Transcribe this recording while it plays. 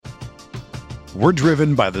We're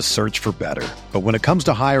driven by the search for better. But when it comes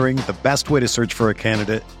to hiring, the best way to search for a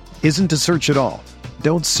candidate isn't to search at all.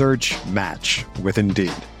 Don't search, match with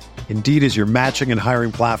Indeed. Indeed is your matching and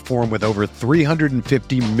hiring platform with over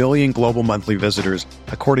 350 million global monthly visitors,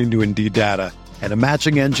 according to Indeed data, and a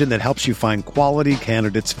matching engine that helps you find quality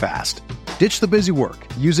candidates fast. Ditch the busy work.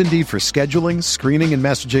 Use Indeed for scheduling, screening, and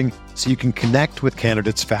messaging so you can connect with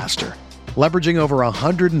candidates faster. Leveraging over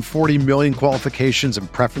 140 million qualifications and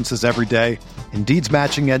preferences every day, Indeed's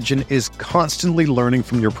matching engine is constantly learning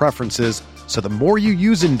from your preferences, so the more you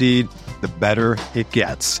use Indeed, the better it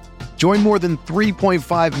gets. Join more than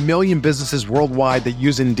 3.5 million businesses worldwide that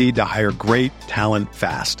use Indeed to hire great talent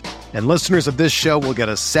fast. And listeners of this show will get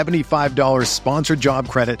a $75 sponsored job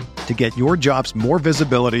credit to get your jobs more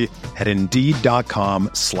visibility at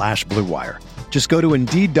Indeed.com/Blue Wire. Just go to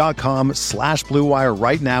Indeed.com/Blue Wire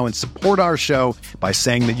right now and support our show by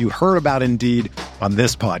saying that you heard about Indeed on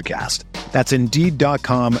this podcast. That's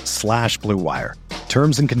Indeed.com/Blue Wire.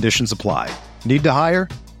 Terms and conditions apply. Need to hire?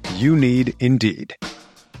 You need Indeed.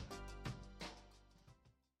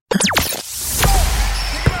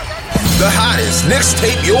 The hottest Knicks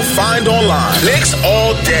tape you'll find online. Knicks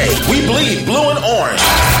all day. We bleed blue and orange.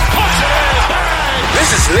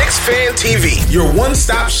 This is Knicks Fan TV, your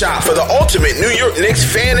one-stop shop for the ultimate New York Knicks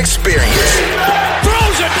fan experience.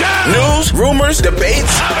 Throws it down. News, rumors,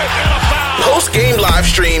 debates, post-game live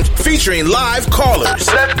streams featuring live callers.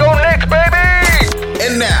 Let's go Knicks, baby!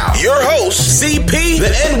 And now, your host, CP, the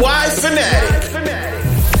NY Fanatic.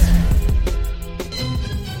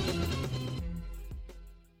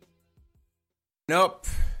 Up.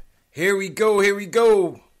 Here we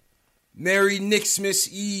go. Merry Knicksmas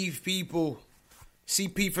Eve, people.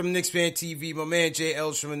 CP from Knicks Fan TV, my man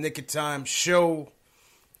JL's from the Nick of Time show.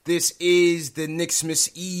 This is the Knicksmas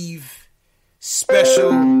Eve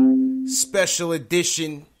special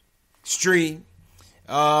edition stream.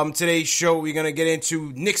 Today's show, we're going to get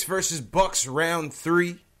into Knicks versus Bucks round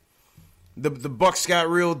 3. The Bucks got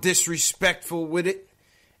real disrespectful with it.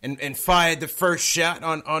 And fired the first shot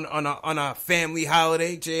on a family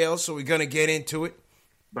holiday, JL, so we're going to get into it.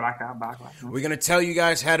 We're going to tell you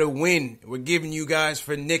guys how to win. We're giving you guys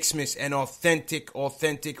for Knicksmas an authentic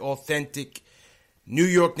New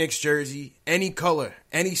York Knicks jersey. Any color,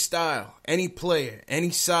 any style, any player,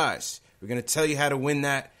 any size. We're going to tell you how to win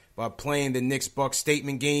that by playing the Knicks-Bucks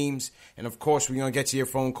statement games. And, of course, we're going to get to your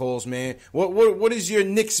phone calls, man. What is your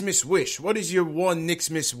Knicksmas wish? What is your one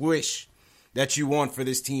Knicksmas wish that you want for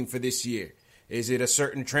this team for this year? Is it a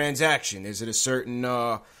certain transaction? Is it a certain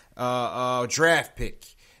draft pick?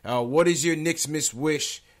 What is your Knicksmas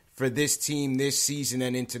wish for this team this season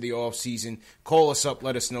and into the offseason? Call us up.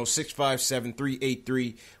 Let us know.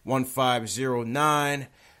 657-383-1509.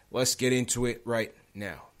 Let's get into it right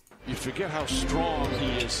now. You forget how strong he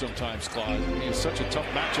is sometimes, Claude. He is such a tough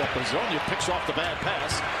matchup. Azonia picks off the bad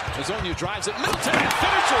pass. Azonia drives it. Middleton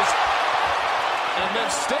finishes. And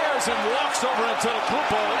then stares and walks over into the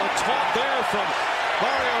Kupo. A taunt there from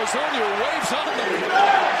Mario Azonia. Waves on them.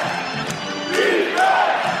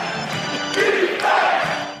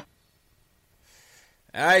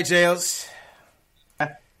 All right, Jails.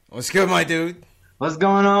 What's good, my dude? What's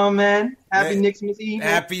going on, man? Happy Knicksmas Eve.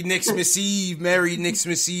 Happy Knicksmas Eve. Merry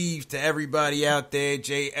Knicksmas Eve to everybody out there.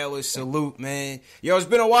 Jay Ellis, salute, man. Yo, it's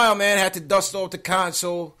been a while, man. Had to dust off the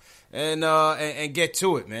console and get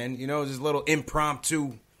to it, man. You know, just a little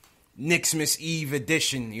impromptu Knicksmas Eve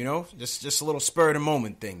edition, you know? Just a little spur of the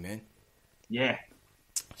moment thing, man. Yeah.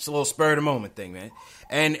 Just a little spur of the moment thing, man.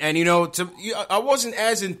 And you know, I wasn't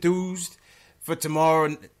as enthused for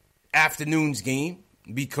tomorrow afternoon's game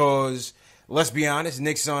because, let's be honest,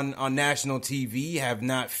 Knicks on national TV have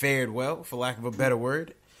not fared well, for lack of a better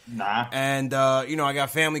word. Nah. And, you know, I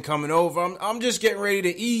got family coming over. I'm just getting ready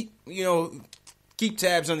to eat, you know, keep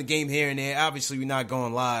tabs on the game here and there. Obviously, we're not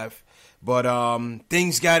going live. But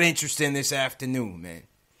things got interesting this afternoon, man.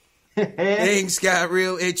 Things got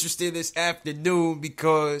real interesting this afternoon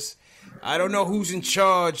because I don't know who's in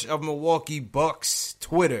charge of Milwaukee Bucks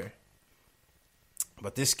Twitter,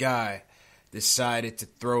 but this guy decided to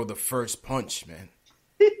throw the first punch, man,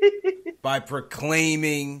 by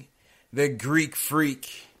proclaiming the Greek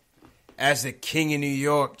Freak as the king of New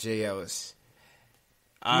York, Jay Ellis.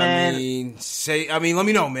 I mean, let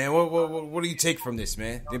me know, man. What do you take from this,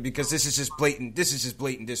 man? Because this is just blatant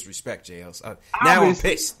disrespect, Jay Ellis. Now I'm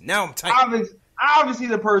pissed. Now I'm tight. Obviously,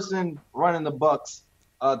 the person running the Bucks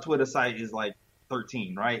Twitter site is like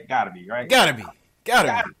 13, right? Gotta be, right? Gotta be.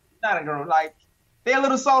 Not a girl. Like, they're a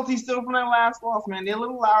little salty still from that last loss, man. They're a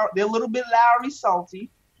little bit Lowry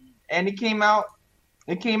salty, and it came out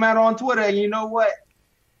on Twitter. And you know what?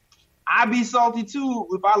 I'd be salty too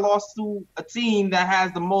if I lost to a team that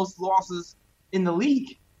has the most losses in the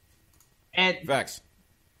league. And facts.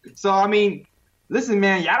 So I mean, listen,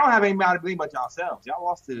 man, y'all don't have anybody to blame but yourselves. Y'all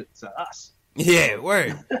lost to us. Yeah,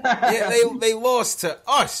 word. Yeah, they lost to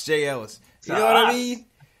us, Jay Ellis. You know what I mean?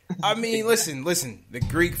 I mean, listen. The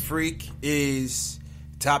Greek Freak is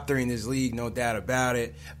top 3 in this league, no doubt about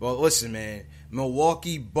it. But listen, man,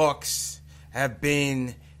 Milwaukee Bucks have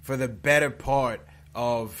been, for the better part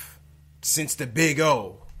of since the Big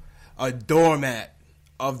O, a doormat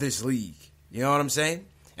of this league. You know what I'm saying?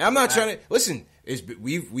 And I'm not trying to listen.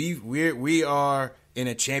 We are in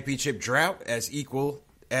a championship drought as equal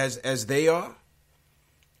as they are.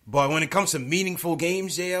 But when it comes to meaningful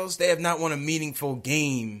games, JLs, they have not won a meaningful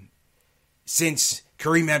game since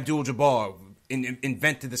Kareem Abdul-Jabbar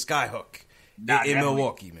invented the skyhook in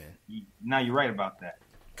Milwaukee, man. Now you're right about that.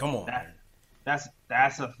 Come on, man.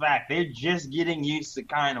 That's a fact. They're just getting used to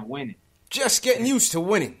kind of winning. Just getting used to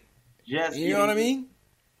winning. You know what I mean?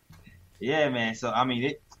 Yeah, man. So, I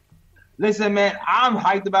mean, listen, man, I'm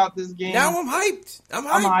hyped about this game. Now I'm hyped. I'm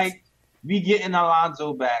hyped. We getting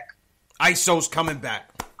Alonzo back. ISO's coming back.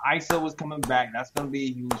 ISO is coming back. That's going to be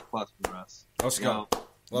a huge plus for us. Let's go.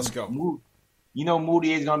 You know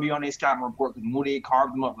Moutier is going to be on their scouting report because Moutier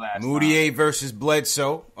carved him up last Moutier time. versus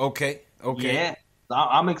Bledsoe. Okay. Yeah.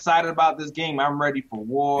 I'm excited about this game. I'm ready for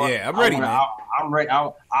war. Yeah, I'm ready, man. I'm ready.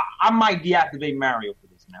 I might deactivate Mario for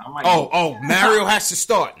this, man. Mario has to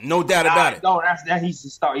start. No doubt about it. No, that he's to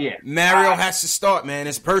start, yeah. Mario has to start, man.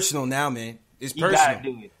 It's personal now, man. It's personal. You gotta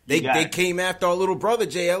do it. They came after our little brother,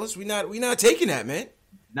 Jay Ellis. We not taking that, man.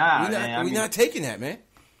 We're not taking that, man.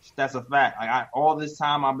 That's a fact. Like all this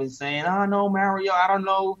time I've been saying, oh no, Mario, I don't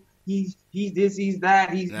know. He's this, he's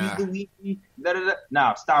that, he's the weak.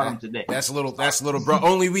 Nah, start him today. That's little bro.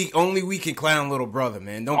 Only we can clown little brother,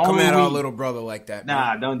 man. Don't come at our little brother like that, man.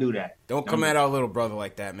 Nah, don't do that. Don't come at our little brother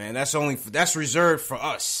like that, man. That's reserved for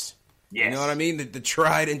us. Yes. You know what I mean? The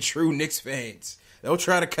tried and true Knicks fans. Don't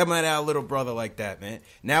try to come at our little brother like that, man.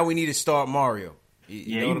 Now we need to start Mario.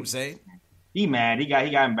 You know what I'm saying? He mad. He got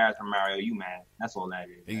embarrassed from Mario. You mad? That's all that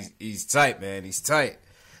is. He's tight, man. He's tight.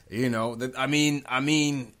 You know. I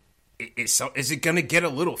mean. Is it gonna get a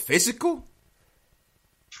little physical?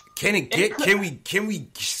 Can we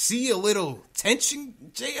see a little tension,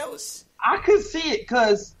 Jay Ellis? I could see it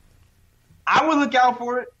because I would look out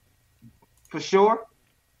for it for sure.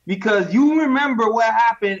 Because you remember what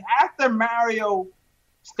happened after Mario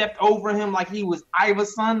stepped over him like he was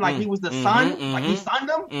Iverson, like he was the son, like he sunned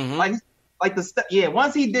him,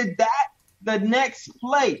 Once he did that, the next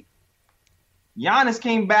play, Giannis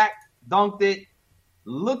came back, dunked it.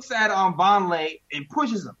 Looks at Vonleh and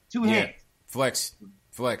pushes him 2 hands. Flexed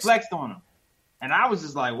on him. And I was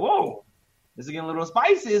just like, whoa. This is getting a little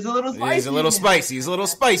spicy. It's a little spicy. It's a little spicy. It's a little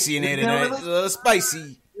spicy in there tonight. A little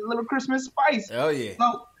spicy. A little Christmas spice. Oh yeah.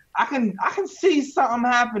 So I can see something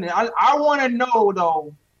happening. I want to know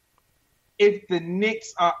though if the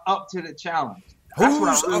Knicks are up to the challenge.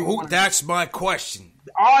 That's my question.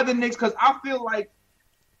 Are the Knicks? Because I feel like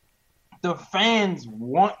the fans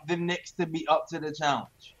want the Knicks to be up to the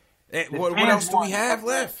challenge. What else do we have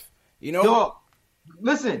left? You know? Dog,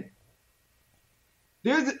 listen.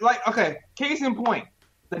 There's case in point,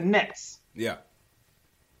 the Nets. Yeah.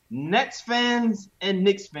 Nets fans and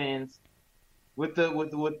Knicks fans with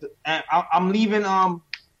the and I'm leaving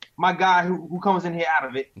my guy who comes in here out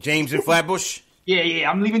of it. James in Flatbush? Yeah,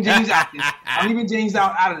 I'm leaving James out. I'm leaving James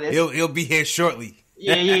out of this. He'll be here shortly.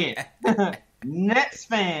 Yeah. Nets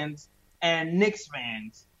fans and Knicks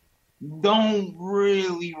fans don't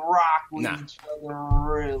really rock with each other,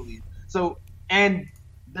 really. So, and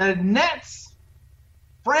the Nets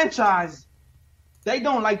franchise, they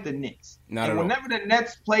don't like the Knicks. Whenever the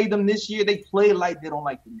Nets played them this year, they play like they don't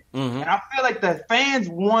like the Knicks. Mm-hmm. And I feel like the fans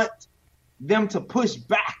want them to push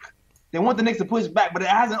back. They want the Knicks to push back, but it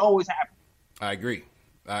hasn't always happened. I agree.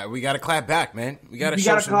 We got to clap back, man. We got to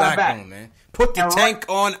show some backbone, man. Put the tank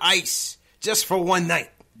on ice just for one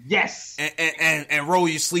night. Yes, and roll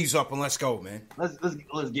your sleeves up and let's go, man.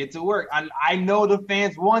 Let's get to work. I know the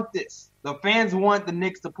fans want this. The fans want the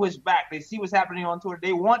Knicks to push back. They see what's happening on tour.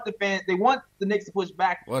 They want the Knicks to push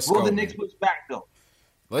back. Will the Knicks push back though?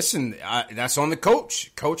 Listen, that's on the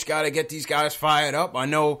coach. Coach got to get these guys fired up. I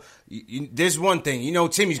know there's one thing. You know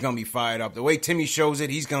Timmy's gonna be fired up. The way Timmy shows it,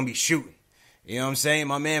 he's gonna be shooting. You know what I'm saying?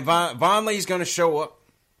 My man Vonleh's gonna show up.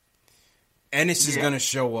 Ennis is going to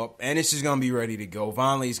show up. Ennis is going to be ready to go.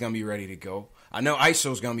 Vonleh is going to be ready to go. I know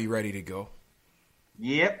ISO's going to be ready to go.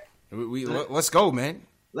 Yep. Let's go, man.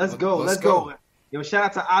 Let's go. Yo, shout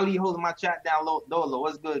out to Ali holding my chat down low.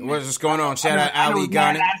 What's good, man? What's going on? Shout out Ali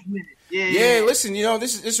Ghani. Yeah, listen,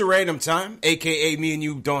 this is a random time, a.k.a. me and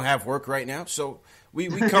you don't have work right now, so we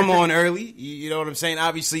come on early. You know what I'm saying?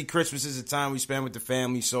 Obviously, Christmas is a time we spend with the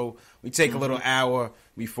family, so we take a little hour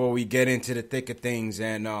before we get into the thick of things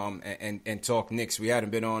and talk Knicks. We hadn't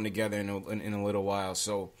been on together in a little while,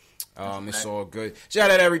 so it's all good.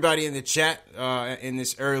 Shout out to everybody in the chat in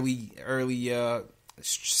this early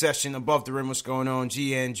session. Above the Rim, what's going on?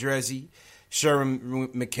 G. Andrezzi. Sherman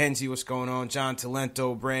McKenzie, what's going on? John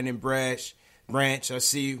Talento, Brandon Branch, I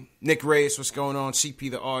see you. Nick Reyes, what's going on?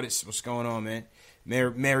 CP the Artist, what's going on, man?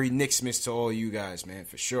 Merry Knicksmas to all you guys, man,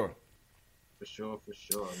 for sure. For sure,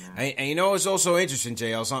 man. And it's also interesting,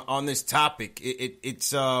 JLs, on this topic.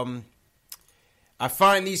 It's I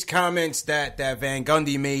find these comments that Van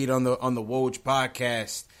Gundy made on the Woj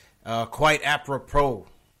podcast quite apropos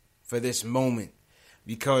for this moment.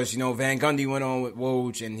 Because, Van Gundy went on with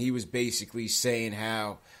Woj, and he was basically saying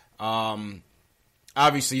how,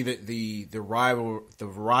 obviously, the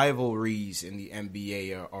rivalries in the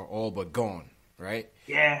NBA are all but gone, right?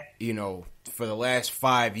 Yeah. For the last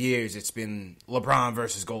 5 years, it's been LeBron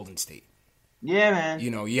versus Golden State. Yeah, man.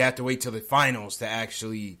 You have to wait till the finals to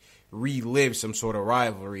actually relive some sort of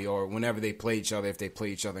rivalry, or whenever they play each other, if they play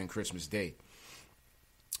each other on Christmas Day.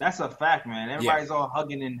 That's a fact, man. Everybody's all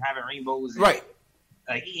hugging and having rainbows. And right.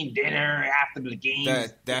 Eating dinner after the game.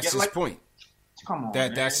 That's his point. Come on,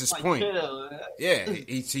 that's his point. Chill. Yeah,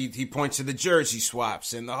 he points to the jersey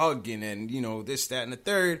swaps and the hugging and this, that, and the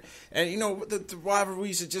third, and the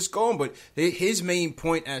rivalries are just gone. But his main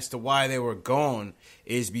point as to why they were gone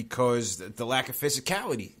is because the lack of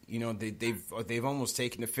physicality. They've almost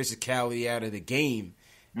taken the physicality out of the game,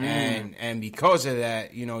 and because of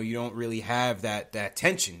that, you don't really have that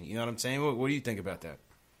tension. You know what I'm saying? What do you think about that?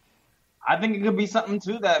 I think it could be something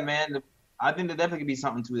to that, man. I think there definitely could be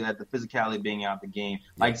something to that, the physicality being out the game.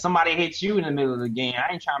 Like, somebody hits you in the middle of the game,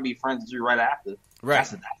 I ain't trying to be friends with you right after. Right.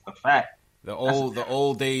 That's a fact. The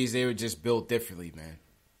old days, they were just built differently, man.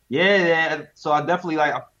 Yeah. So I definitely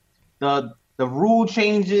like the rule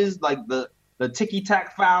changes, like the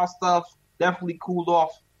ticky-tack foul stuff definitely cooled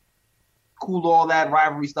all that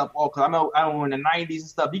rivalry stuff off. Because I know in the 90s and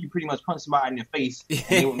stuff, you could pretty much punch somebody in the face. And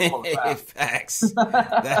they wouldn't call it foul. Facts.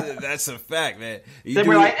 That's a fact, man. They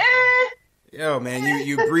were like, Yo, man,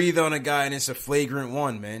 you breathe on a guy and it's a flagrant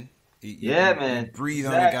one, man. Man. You breathe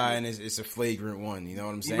on a guy and it's a flagrant one. You know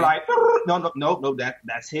what I'm saying? You're like, no,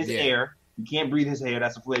 that's his air. You can't breathe his air.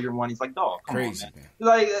 That's a flagrant one. He's like, dog, come crazy, on, man. Man.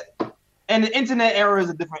 Like, and the internet era is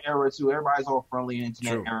a different era too. Everybody's all friendly in the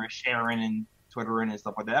internet True. era, sharing and Twittering and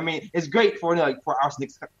stuff like that. I mean, it's great for our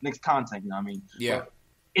Knicks content. You know what I mean? Yeah. But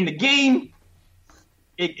in the game,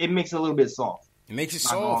 it makes it a little bit soft. It makes it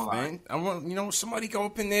soft, man. I want somebody go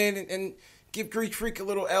up in there and give Greek Freak a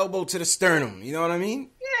little elbow to the sternum. You know what I mean?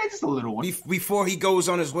 Yeah, just a little one. Before he goes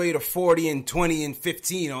on his way to 40 and 20 and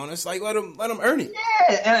 15 on us, like let him earn it.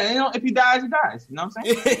 Yeah, and if he dies, he dies. You know what I'm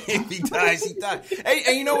saying? If he dies, he dies. Hey,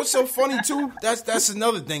 and you know what's so funny too? That's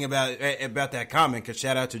another thing about that comment. Cause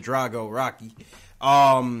shout out to Drago Rocky.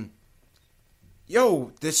 The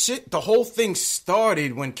whole thing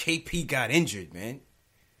started when KP got injured, man.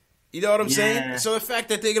 You know what I'm saying? So the fact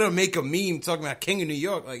that they're gonna make a meme talking about King of New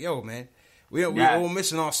York, like, yo, man. We're all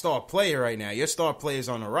missing our star player right now. Your star player's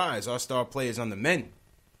on the rise. Our star player's on the mend.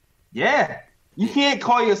 Yeah. You can't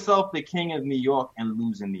call yourself the King of New York and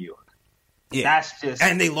lose in New York. Yeah. That's just...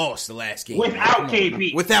 And they lost the last game. Without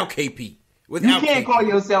KP. Without KP. You can't call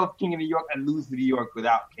yourself King of New York and lose to New York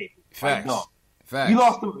without KP. Facts. No. Facts. You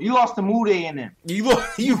lost to Moody and them. You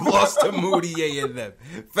lost to Moody and them.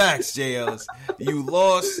 Facts, JLs. You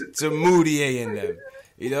lost to Moody and them.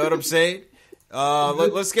 You know what I'm saying?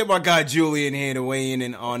 Let's get my guy Julian here to weigh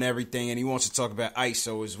in on everything, and he wants to talk about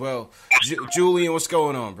ISO as well. Julian, what's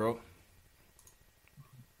going on, bro?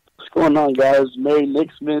 What's going on, guys? Merry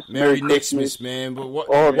Knicksmas. Merry Knicksmas, man. But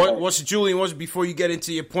what's Julian? Before you get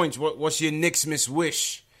into your points? What's your Knicksmas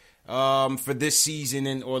wish for this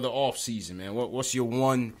season or the off season, man? What's your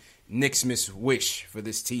one Knicksmas wish for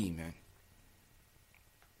this team, man?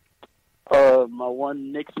 My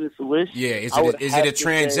one Knicksmas wish. Yeah, is it a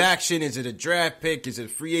transaction? Is it a draft pick? Is it a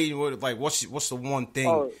free agent? What's the one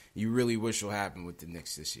thing you really wish will happen with the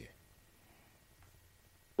Knicks this year?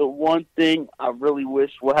 The one thing I really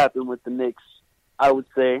wish will happen with the Knicks, I would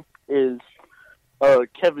say, is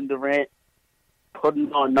Kevin Durant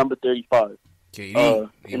putting on number 35. KD.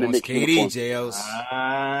 He wants KD,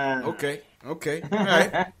 JLs. Okay. All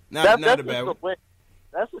right. Not a bad one.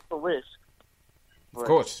 That's just a wish. Of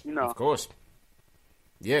course. Of course.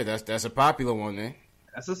 Yeah, that's a popular one, man.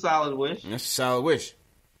 That's a solid wish. That's a solid wish.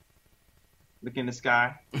 Look in the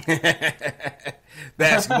sky.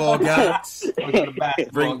 Basketball gods.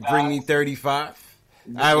 Basketball Bring me 35.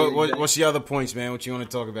 All right, what's the other points, man? What you want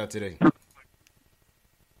to talk about today?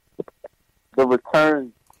 The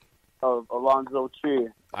return of Alonzo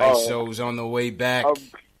Trier. ISO's on the way back.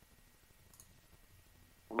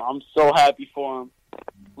 I'm so happy for him.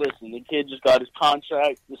 Listen, the kid just got his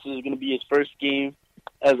contract. This is going to be his first game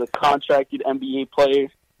as a contracted NBA player.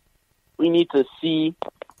 We need to see.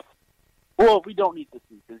 Well, we don't need to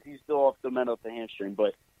see because he's still off the mental of the hamstring.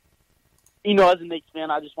 But, you know, as a Knicks fan,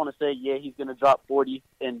 I just want to say, yeah, he's going to drop 40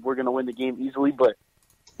 and we're going to win the game easily. But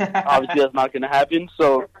obviously that's not going to happen.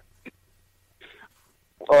 So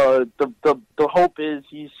the hope is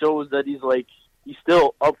he shows that he's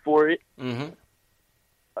still up for it. Mm-hmm.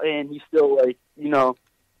 And he's still,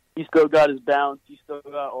 he still got his bounce. He still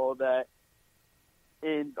got all that.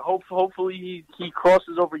 And hopefully he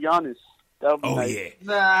crosses over Giannis. That would be nice.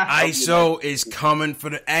 Yeah. ISO is coming for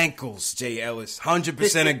the ankles, Jay Ellis.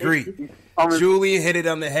 100% agree. Julian hit it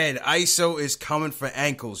on the head. ISO is coming for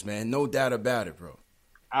ankles, man. No doubt about it, bro.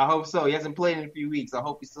 I hope so. He hasn't played in a few weeks. I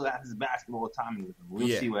hope he still has his basketball timing with him. We'll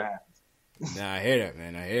see what happens. Nah, I hear that,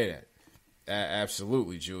 man. I hear that.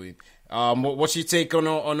 Absolutely, Julian. What's your take on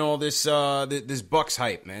all this this Bucks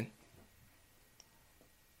hype, man?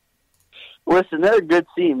 Listen, they're a good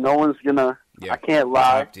team. No one's gonna. I can't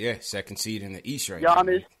lie. Yeah, second seed in the East right now.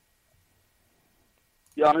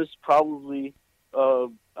 Giannis probably,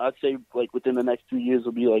 I'd say, within the next 2 years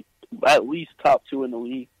will be at least top 2 in the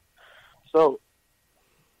league. So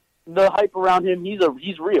the hype around him,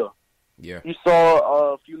 he's real. Yeah. You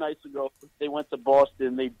saw a few nights ago they went to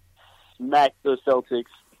Boston. They smacked the Celtics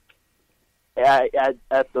at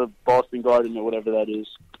the Boston Garden or whatever that is,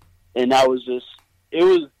 and that was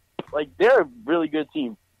they're a really good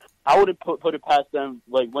team. I wouldn't put it past them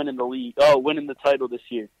winning the title this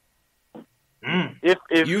year.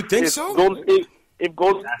 If you think so?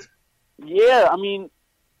 Yeah, I mean,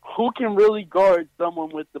 who can really guard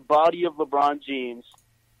someone with the body of LeBron James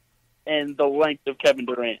and the length of Kevin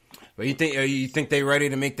Durant? But you think they ready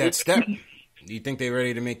to make that step? Do you think they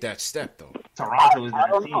ready to make that step though? Toronto is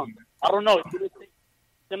that team. I don't know. It's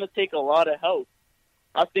gonna take a lot of help.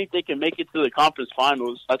 I think they can make it to the conference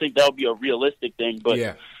finals. I think that would be a realistic thing. But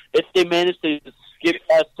if they manage to skip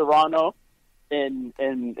past Toronto and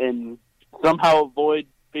somehow avoid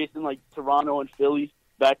facing Toronto and Philly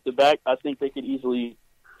back to back, I think they could easily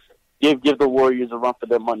give the Warriors a run for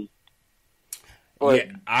their money. But,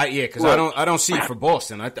 because I don't see it for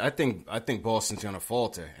Boston. I think Boston's gonna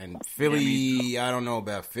falter, and Philly. I don't know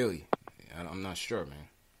about Philly. I'm not sure, man.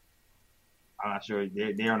 I'm not sure.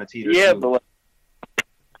 They're on a teeter. Yeah, but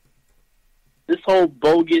this whole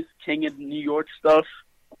bogus King of New York stuff,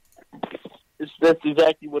 that's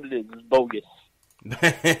exactly what it is. It's bogus.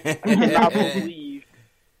 I cannot believe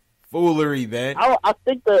foolery, man. I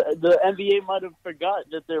think the NBA might have forgot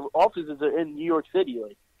that their offices are in New York City.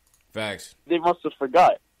 Facts. They must have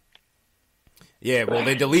forgot. Yeah, well,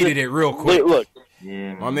 they deleted it real quick. Look,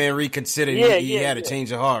 my man reconsidered. He had a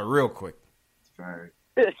change of heart real quick. Right.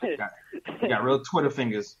 He got real Twitter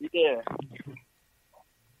fingers. Yeah.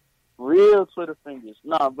 Real Twitter fingers.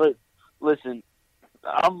 Nah, but listen,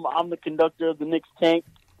 I'm the conductor of the Knicks tank,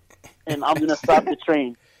 and I'm gonna stop the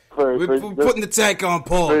train. We're putting the tank on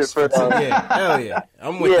pause. Yeah, hell yeah,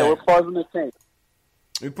 I'm with that. Yeah, we're pausing the tank.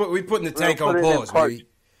 We putting the tank on pause, baby.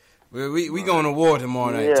 We going to war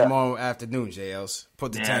tomorrow night, tomorrow afternoon, JLs.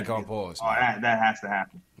 Put the tank on pause. Oh, that has to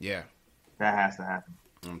happen. Yeah. That has to happen.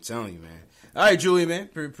 I'm telling you, man. All right, Julie, man.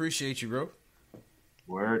 Appreciate you, bro.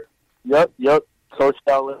 Word. Yep. Coach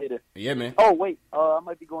y'all later. Yeah, man. Oh, wait. I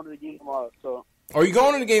might be going to the game tomorrow. So. Are you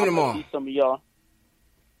going to the game tomorrow? See some of y'all.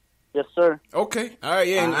 Yes, sir. Okay. All right,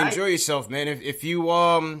 yeah. Enjoy yourself, man. If you're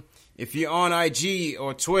on IG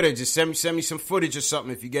or Twitter, just send me some footage or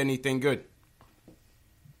something if you get anything good.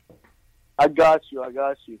 I got you. All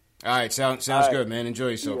right, sounds good, man. Enjoy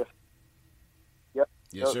yourself. Yep.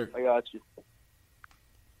 Yes, sir. I got you.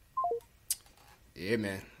 Yeah,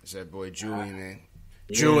 man. It's that boy Julian, man.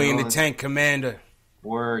 Yeah, Julian, the tank commander.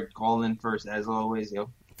 Word, call in first as always, yo.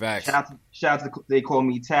 Facts. Shout out to they call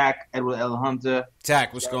me Tack, Edward L. Hunter.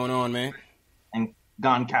 Tack, what's going on, man? And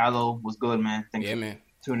Don Callow, what's good, man? Thanks for man.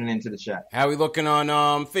 Tuning into the chat. How we looking on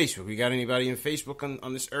Facebook? We got anybody on Facebook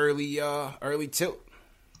on this early tilt?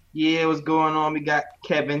 Yeah, what's going on? We got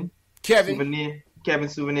Kevin Souvenir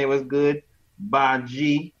was good. Ba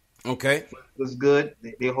G. Okay. Was good.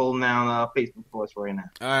 They're holding down Facebook for us right now.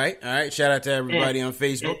 All right. Shout out to everybody on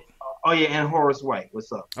Facebook. And Horace White.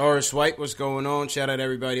 What's up? Horace White, what's going on? Shout out to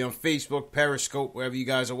everybody on Facebook, Periscope, wherever you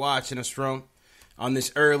guys are watching us from. on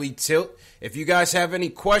this early tilt. If you guys have any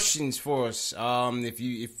questions for us, if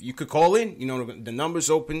you could call in, the number's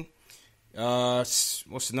open. What's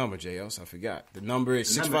the number, JLs? I forgot. The number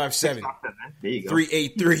is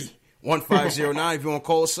 657-383-1509. If you want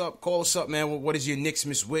to call us up, man. What is your Knicks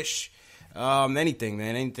miss wish? Anything,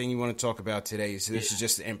 man. Anything you want to talk about today. So this is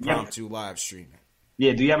just an impromptu live stream.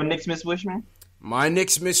 Yeah, do you have a Knicks miss wish, man? My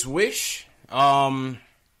Knicks miss wish?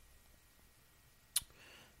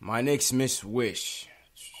 My Knicks miss wish.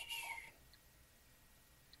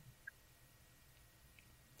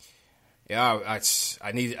 Yeah,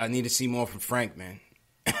 I need to see more from Frank, man.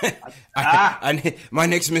 My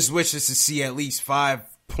Knicks miss wish is to see at least 5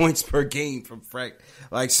 points per game from Frank.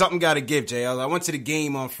 Like, something got to give, JL. I went to the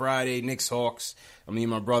game on Friday, Knicks Hawks.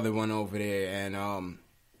 My brother went over there, and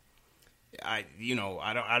I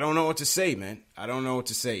don't know what to say, man. I don't know what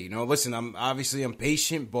to say. Listen, I'm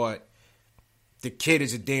patient, but the kid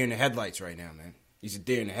is a deer in the headlights right now, man. He's a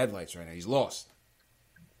deer in the headlights right now. He's lost.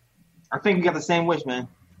 I think we got the same wish, man.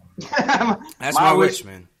 That's my wish,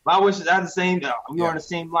 man. My wish is the same. We're on the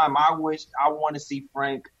same line. My wish, I want to see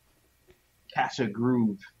Frank catch a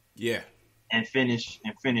groove. Yeah. And finish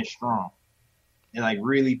strong. And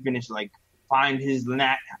really finish, find his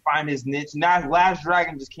niche. Now, Last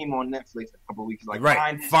Dragon just came on Netflix a couple of weeks.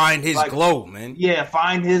 Right. Find his glow, man. Yeah,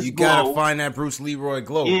 find his glow. You gotta find that Bruce Leroy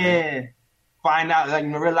glow. Yeah. Man. Find out,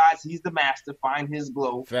 realize he's the master. Find his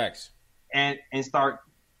glow. Facts. And start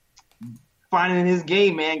finding his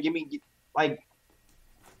game, man. I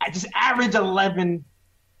just average 11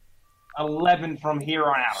 from here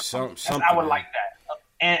on out. I would like that.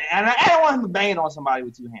 And I don't want him to bang it on somebody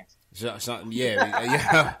with 2 hands.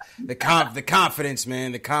 Yeah. The confidence,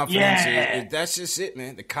 man. The confidence. That's just it,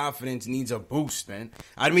 man. The confidence needs a boost, man.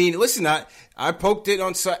 Listen, I poked it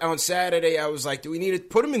on Saturday. I was like, do we need to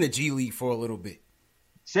put him in the G League for a little bit?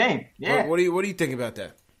 Same. Yeah. What do you think about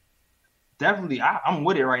that? Definitely, I'm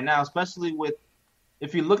with it right now, especially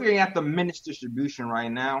if you're looking at the minutes distribution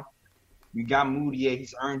right now. You got Moutier.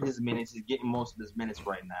 He's earned his minutes. He's getting most of his minutes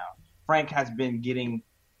right now. Frank has been getting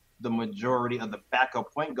the majority of the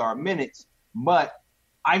backup point guard minutes, but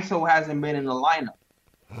ISO hasn't been in the lineup.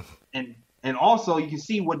 And also you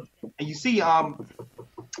see my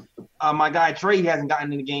guy Trey hasn't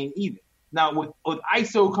gotten in the game either. Now with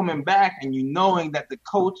ISO coming back and knowing that the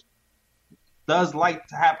coach does like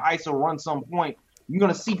to have ISO run some point, you're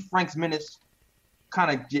gonna see Frank's minutes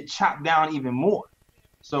kind of get chopped down even more.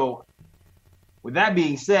 So with that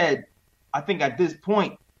being said, I think at this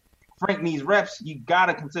point Frank needs reps. You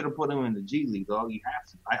gotta consider putting him in the G League, dog. You have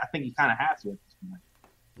to. I think you kind of have to at this point.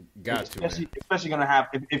 Especially gonna have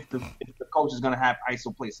if the coach is gonna have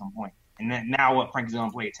ISO play some point. And then now what? Frank is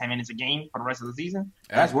gonna play 10 minutes a game for the rest of the season.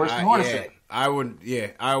 That's worse than Hornacek. I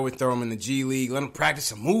would throw him in the G League. Let him practice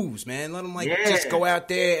some moves, man. Let him just go out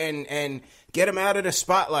there and get him out of the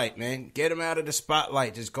spotlight, man. Get him out of the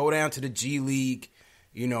spotlight. Just go down to the G League,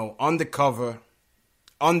 undercover,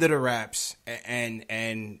 under the wraps,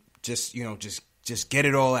 and just get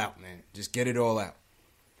it all out, man. Just get it all out.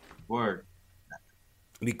 Word.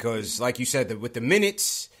 Because, like you said, with the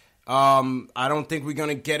minutes, I don't think we're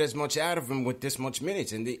gonna get as much out of him with this much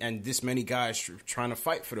minutes and this many guys trying to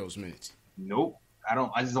fight for those minutes. Nope, I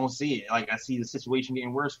just don't see it. I see the situation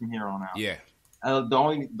getting worse from here on out. Yeah.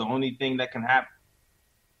 The only thing that can happen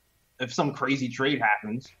if some crazy trade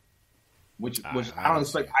happens, which I don't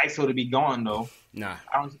expect ISO to be gone though. Nah,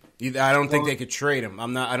 I don't think they could trade him.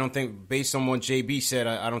 I don't think, based on what JB said,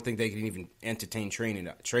 I don't think they can even entertain trading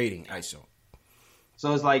ISO.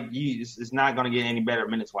 So it's it's not going to get any better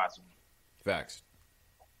minutes wise. Facts.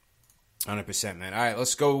 100%, man. All right,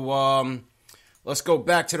 let's go. Let's go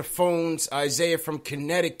back to the phones. Isaiah from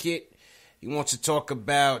Connecticut. He wants to talk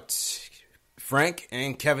about Frank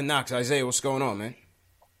and Kevin Knox. Isaiah, what's going on, man?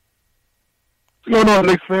 What's going on,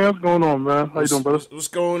 Knicks fans? What's going on, man? How you doing, brother? What's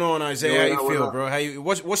going on, Isaiah? How you feel, bro?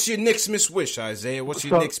 What's your Knicks miss wish, Isaiah? What's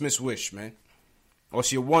your Knicks miss wish, man?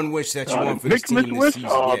 What's your one wish that you want for this team this season?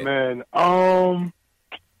 Oh, man.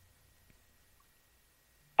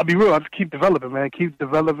 I'll be real. I just keep developing, man. Keep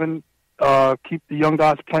developing. Keep the young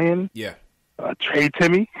guys playing. Yeah. Trade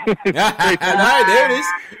Timmy. All right, there it is.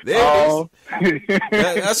 There it is.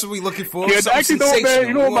 That's what we're looking for. Yeah, actually, though, man,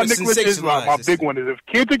 you know what my Knicks wish is? My big one is if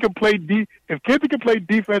Kenta can play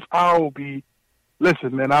defense, I'll be.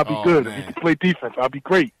 Listen, man, I'll be good. Man. If he can play defense, I'll be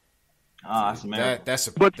great. That's a miracle. That's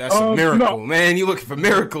a miracle, man. You're looking for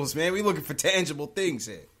miracles, man. We're looking for tangible things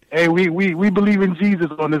here. Hey, we believe in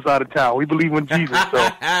Jesus on this side of town. We believe in Jesus. So.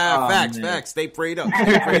 Facts. Stay prayed up.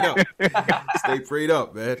 Stay prayed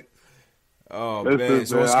up, man. Oh, listen, man.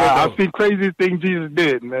 So man, what's good, I've seen crazy things Jesus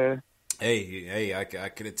did, man. Hey, I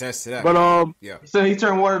could attest to that. But yeah. So he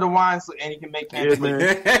turned water to wine, and he can make cannabis. Yeah,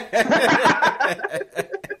 man.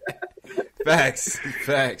 Facts.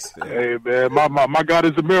 Man. Hey, man, my God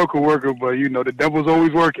is a miracle worker, but the devil's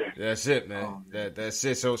always working. That's it, man. That's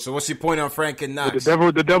it. So what's your point on Frank and Knox?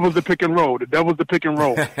 The devil's the pick and roll. The devil's the pick and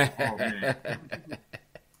roll.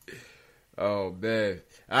 Oh man.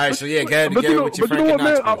 All right, so yeah, get with your Frank and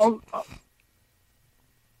Knox.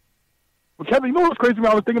 Well, Kevin, you know what's crazy,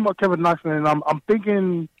 man? I was thinking about Kevin Knox, and I'm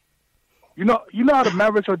thinking, you know how the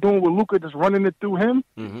Mavericks are doing with Luka, just running it through him.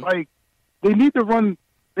 Mm-hmm. Like they need to run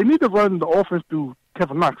the offense through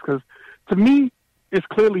Kevin Knox, because to me, it's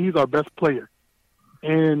clearly he's our best player.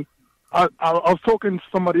 And I was talking to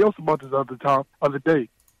somebody else about this the other day.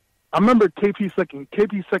 I remember KP's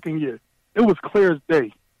second year. It was clear as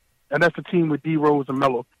day, and that's the team with D Rose and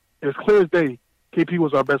Melo. It was clear as day. KP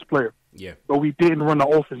was our best player. Yeah, but we didn't run the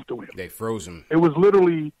offense through him. They froze him. It was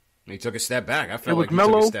literally. He took a step back. I felt like he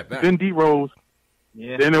Melo, took a step back. Then D Rose.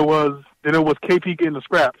 Yeah. Then it was KP getting the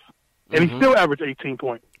scraps, and he still averaged 18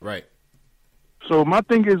 points. Right. So my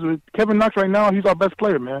thing is with Kevin Knox right now, he's our best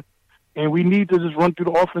player, man, and we need to just run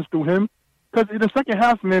through the offense through him. Because in the second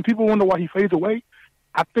half, man, people wonder why he fades away.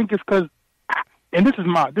 I think it's because, and this is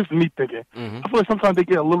me thinking. I feel like sometimes they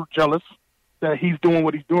get a little jealous that he's doing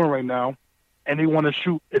what he's doing right now, and they want to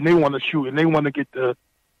shoot, and they want to get the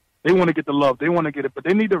love, they want to get it, but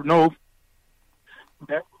they need to know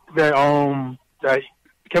that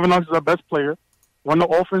Kevin Knox is our best player. Run the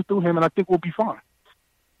offense through him, and I think we'll be fine.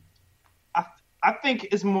 I think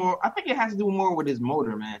it's more. I think it has to do more with his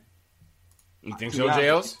motor, man. You think so,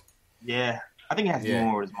 JLs? Yeah, I think it has to do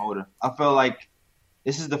more with his motor. I feel like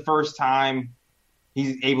this is the first time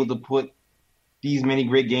he's able to put these many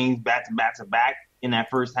great games back to back in that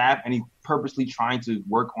first half, and he's purposely trying to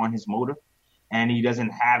work on his motor, and he doesn't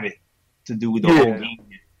have it to do with the whole game.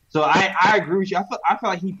 So I agree with you. I feel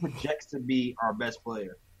like he projects to be our best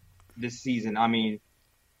player this season. I mean,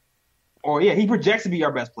 he projects to be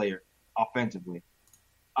our best player offensively.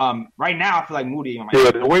 Right now, I feel like Moody.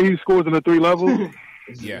 The way he scores in the 3 levels,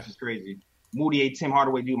 it's just crazy. Moody, Tim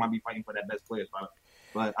Hardaway dude might be fighting for that best player spot.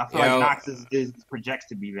 But I feel like Knox is projects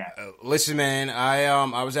to be that. Listen, man,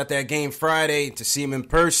 I was at that game Friday to see him in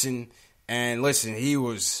person, and listen, he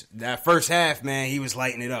was that first half, man. He was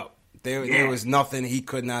lighting it up. There was nothing he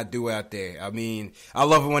could not do out there. I mean, I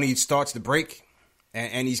love it when he starts the break,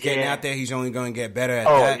 and he's getting out there. He's only going to get better at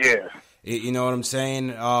that. Yeah. You know what I'm saying?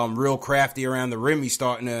 Real crafty around the rim. He's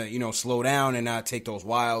starting to, slow down and not take those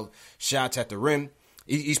wild shots at the rim.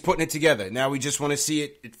 He's putting it together. Now we just want to see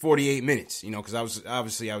it at 48 minutes, because I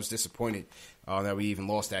was disappointed that we even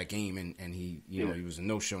lost that game, and he, he was a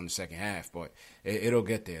no-show in the second half. But it'll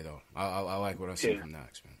get there, though. I like what I see from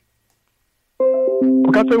Knox, man.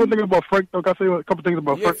 Can I say one thing about Frank, though? Can I say a couple things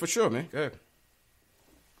about Frank? Yeah, for sure, man. Go ahead.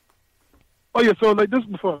 Oh, yeah, so, this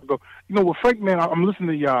before I go. With Frank, man, I'm listening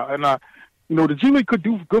to y'all, and, the G League could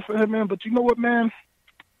do good for him, man, but you know what, man?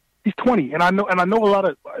 He's 20, and I know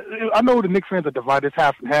the Knicks fans are divided. It's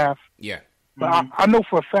half and half. Yeah. But I know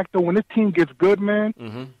for a fact, though, when this team gets good,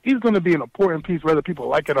 man, he's going to be an important piece, whether people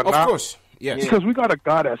like it or not. Of course, yes. Because we got a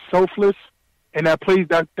guy that's selfless and that plays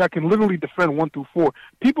that can literally defend 1 through 4.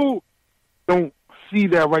 People don't see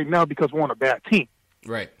that right now because we're on a bad team.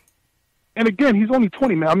 Right. And again, he's only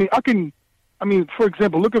 20, man. I mean, for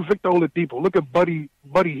example, look at Victor Oladipo. Look at Buddy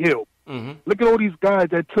Hield. Look at all these guys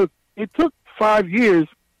that it took 5 years.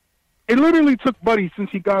 It literally took Buddy since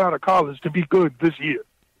he got out of college to be good this year.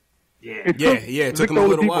 It took him a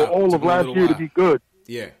little while. All of last year to be good.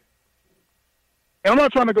 Yeah. And I'm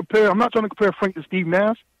not trying to compare Frank to Steve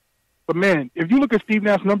Nash, but man, if you look at Steve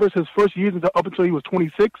Nash's numbers, his first years up until he was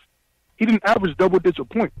 26, he didn't average double-digit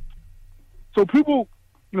points. So people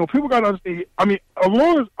got to understand. I mean, as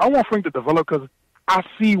long as I want Frank to develop, because I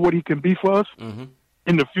see what he can be for us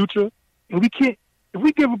in the future, and we can't. If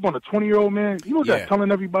we give up on a 20-year-old man, that's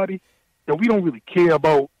telling everybody that we don't really care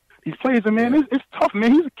about these players. And man, it's tough,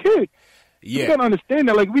 man. He's a kid. Yeah. You gotta understand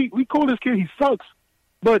that. Like we call this kid, he sucks,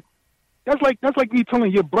 but that's like me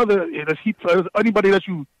telling your brother, anybody that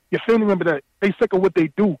your family member that they suck at what they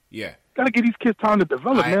do. Yeah. Gotta give these kids time to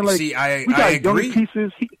develop, man. Like we got agree. Young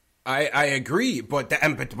pieces. I agree, but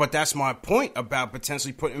that's my point about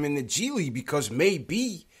potentially putting him in the G League, because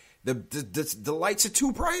maybe the lights are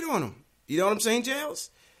too bright on him. You know what I'm saying, Jails?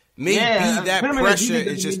 Maybe that pressure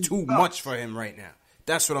is just too much for him right now.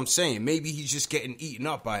 That's what I'm saying. Maybe he's just getting eaten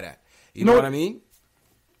up by that. You know what I mean?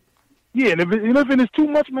 Yeah, and if it's too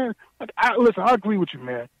much, man, I agree with you,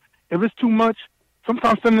 man. If it's too much,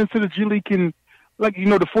 sometimes sending him to the G League can,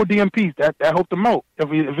 the 4 DMPs, that helped him out. If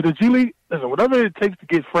it's the G League, listen, whatever it takes to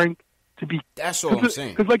get Frank to be. That's all I'm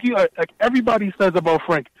saying. Because like everybody says about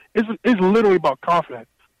Frank, it's literally about confidence.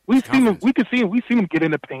 We've seen him get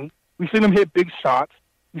in the paint. We've seen him hit big shots.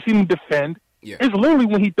 We've seen him defend. Yeah. It's literally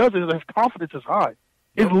when he does it, his confidence is high.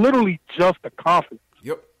 It's literally just the confidence.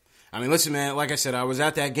 Yep. I mean, listen, man, like I said, I was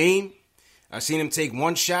at that game. I seen him take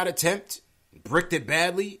one shot attempt, bricked it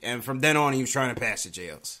badly, and from then on, he was trying to pass it,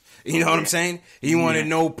 JLs. You know what I'm saying? He wanted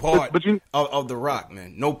no part of the rock,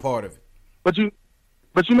 man. No part of it. But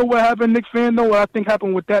you know what happened, Knicks fan, though? What I think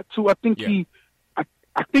happened with that, too? I think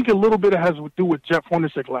I think a little bit has to do with Jeff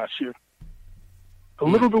Hornacek last year. A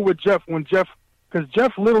little bit with Jeff, because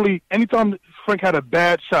Jeff literally, anytime Frank had a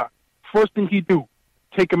bad shot, first thing he'd do,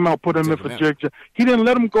 take him out, put him in for jerk. He didn't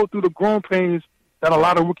let him go through the growing pains that a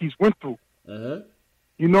lot of rookies went through.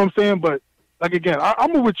 You know what I'm saying? But, like, again,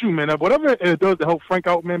 I'm with you, man. Whatever it does to help Frank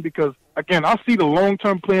out, man, because, again, I see the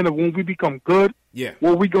long-term plan of when we become good,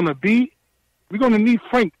 what we're going to be. We're going to need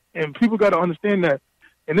Frank, and people got to understand that.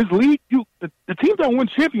 In this league, the teams that win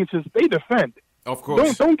championships, they defend. Of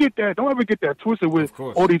course. Don't ever get that twisted with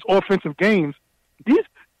all these offensive games. The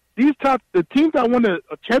teams that won a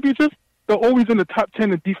championship, they're always in the top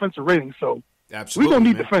 10 in defensive ratings. So absolutely, we don't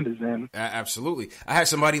need defenders, man. Absolutely. I had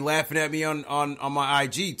somebody laughing at me on my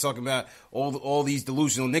IG talking about all these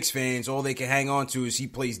delusional Knicks fans. All they can hang on to is he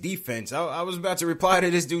plays defense. I was about to reply to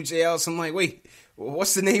this dude, J. Ellis. I'm like, wait,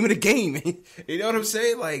 what's the name of the game? You know what I'm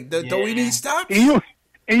saying? Like, don't we need stops?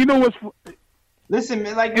 And you know what's? Listen,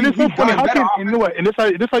 man. Like, and it's so funny. You know what? And this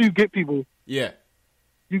how you get people. Yeah.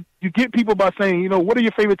 You get people by saying, what are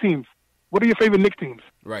your favorite teams? What are your favorite Knicks teams?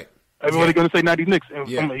 Right. Everybody's going to say 90 Knicks. And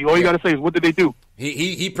all you got to say is, what did they do?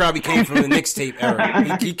 He probably came from the Knicks tape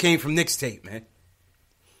era. He came from Knicks tape, man.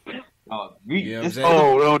 They did.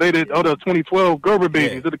 The 2012 Gerber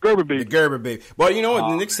babies. The Gerber babies. The Gerber baby. Well, you know what?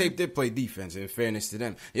 The Knicks tape did play defense, in fairness to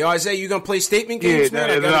them. Yo, Isaiah, you going to play statement games, man?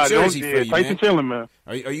 I got a jersey for you, man. Chilling, man.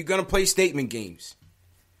 Are you going to play statement games?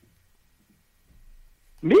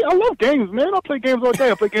 Me? I love games, man. I play games all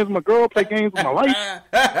day. I play games with my girl. I play games with my life.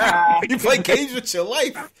 You play games with your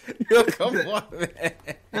life? Yo, come on, man.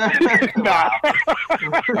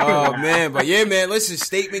 Oh, man. But, yeah, man, listen,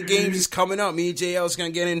 statement games is coming up. Me and JL is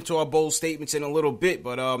going to get into our bold statements in a little bit.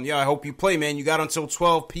 But, I hope you play, man. You got until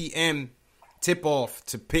 12 p.m. tip-off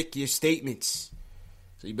to pick your statements.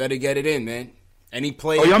 So you better get it in, man. Any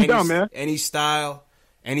play, I'm down, man. Any style,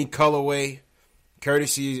 any colorway.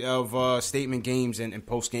 Courtesy of statement games and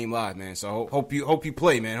post game live, man. So hope you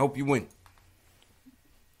play, man. Hope you win.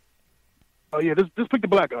 Oh yeah, just pick the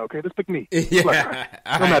black guy, okay? Just pick me. Yeah,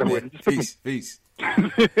 no matter what. Just pick me. Peace. All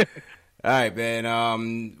right,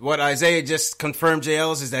 man. What Isaiah just confirmed,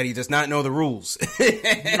 JLs, is that he does not know the rules.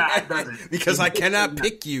 Because I cannot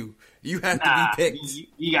pick you. You have to be picked.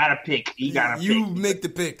 You gotta pick. You make the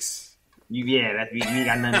picks. You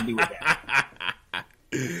got nothing to do with that.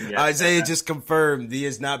 Yeah, Isaiah just confirmed he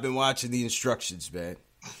has not been watching the instructions, man.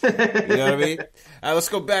 You know what I mean? All right, let's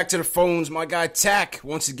go back to the phones. My guy Tack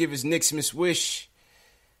wants to give his Knicksmas wish.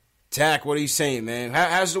 Tack, what are you saying, man?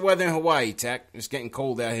 How's the weather in Hawaii, Tack? It's getting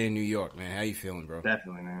cold out here in New York, man. How you feeling, bro?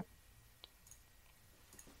 Definitely, man.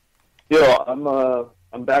 Yo,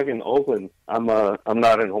 I'm back in Oakland. I'm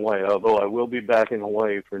not in Hawaii, although I will be back in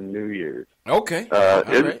Hawaii for New Year's. Okay.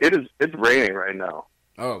 It's raining right now.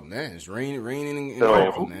 Oh man, it's raining in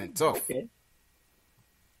Oakland, man. Tough. Okay.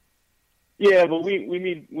 Yeah, but we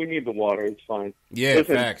need the water. It's fine. Yeah,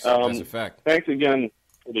 listen, facts. That's a fact. Thanks again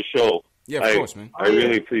for the show. Yeah, of course, man. I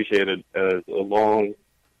really appreciate it. As a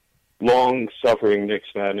long-suffering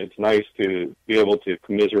Knicks fan, it's nice to be able to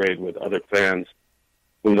commiserate with other fans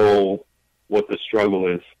who know what the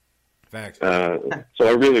struggle is. Facts. So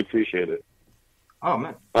I really appreciate it. Oh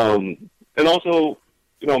man. And also,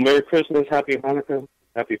 Merry Christmas, Happy Hanukkah.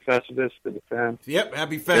 Happy Festivus to the fans. Yep,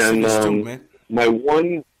 happy Festivus too, man.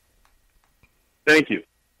 Thank you.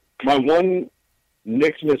 My one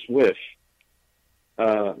Knicksmas wish,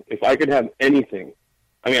 if I could have anything,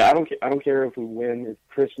 I mean, I don't care if we win. It's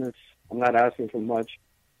Christmas. I'm not asking for much.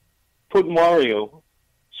 Put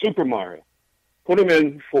Super Mario, put him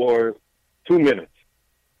in for 2 minutes.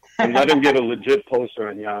 And let him get a legit poster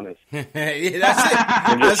on Giannis. Yeah,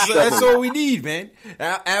 that's it. That's all we need, man.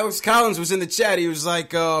 Alex Collins was in the chat. He was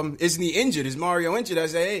like, "Isn't he injured? Is Mario injured?" I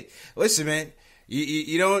said, "Hey, listen, man.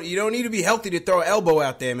 You don't need to be healthy to throw an elbow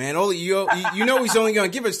out there, man. You know he's only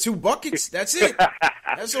going to give us 2 buckets. That's it.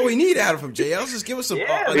 That's all we need out of him, JL. Just give us a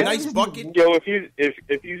nice bucket. Yo, if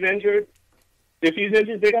he's injured,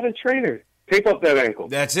 they got a trainer. Tape up that ankle.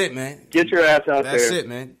 That's it, man. Get your ass out there. That's it,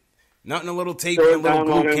 man. Nothing a little tape and a little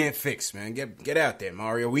glue can't fix, man. Get out there,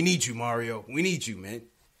 Mario. We need you, Mario. We need you, man.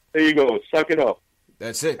 There you go. Suck it up.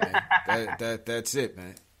 That's it, man. That's it,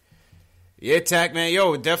 man. Yeah, Tack, man.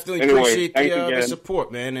 Yo, definitely Anyway, appreciate thanks the again.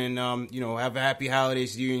 support, man. And, have a happy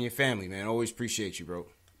holidays to you and your family, man. Always appreciate you, bro.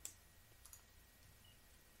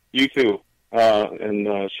 You too.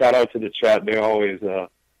 And shout out to the chat. They're always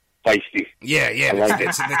feisty. Yeah. I like it.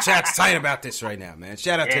 The chat's tight about this right now, man.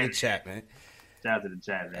 Shout out to the chat, man. Shout out to the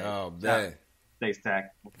chat, man. Oh, man. Thanks,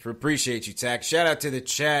 Tack. Appreciate you, Tack. Shout out to the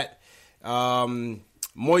chat.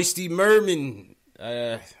 Moisty Merman.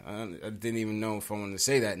 I didn't even know if I wanted to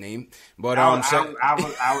say that name, but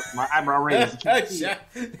my eyebrow raised.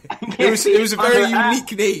 it was a very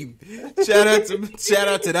unique name. Shout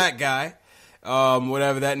out to that guy.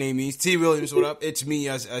 Whatever that name means. T. Williams, what up? It's me.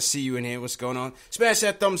 I see you in here. What's going on? Smash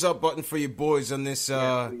that thumbs up button for your boys on this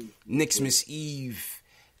Knicksmas Eve.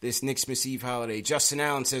 This Knicksmas Eve holiday. Justin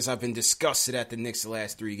Allen says, I've been disgusted at the Knicks the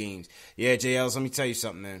last 3 games. Yeah, JLs, let me tell you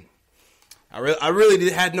something, man. I really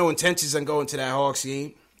had no intentions on going to that Hawks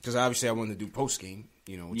game because obviously I wanted to do post game,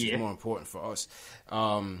 which is more important for us.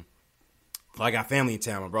 I got family in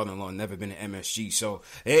town. My brother-in-law never been to MSG. So,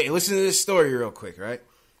 hey, listen to this story real quick, right?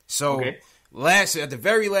 So, at the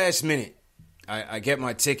very last minute, I get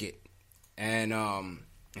my ticket, and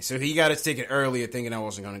so he got his ticket earlier, thinking I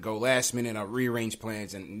wasn't going to go. Last minute, I rearranged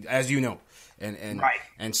plans, and as you know,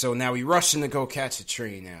 and so now we rushing to go catch the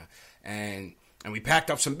train now, and we packed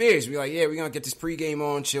up some beers. We like, yeah, we're gonna get this pregame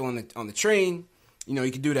on, chill on the train. You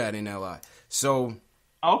can do that in LI. So,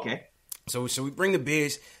 so we bring the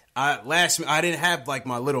beers. I didn't have like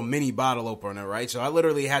my little mini bottle opener, right? So I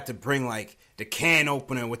literally had to bring like the can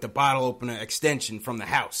opener with the bottle opener extension from the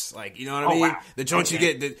house. Like, you know what I mean? Wow. The joints you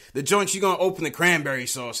get, the joints you're going to open the cranberry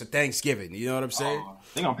sauce at Thanksgiving. You know what I'm saying?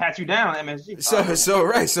 They're going to pat you down at MSG.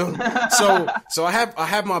 So I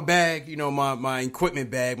have my bag, my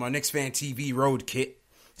equipment bag, my Knicks Fan TV road kit.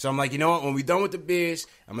 So I'm like, you know what? When we're done with the beers,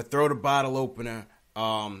 I'm going to throw the bottle opener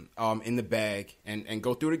in the bag and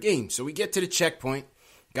go through the game. So we get to the checkpoint.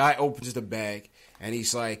 Guy opens the bag, and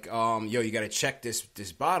he's like, yo, you got to check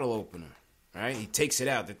this bottle opener. Right? He takes it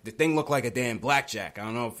out. The thing looked like a damn blackjack. I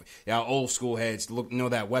don't know if y'all old school heads know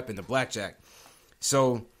that weapon, the blackjack.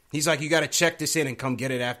 So he's like, you got to check this in and come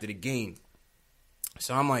get it after the game.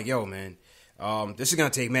 So I'm like, yo, man, this is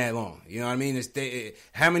going to take mad long. You know what I mean?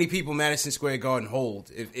 How many people Madison Square Garden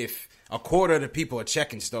hold? If a quarter of the people are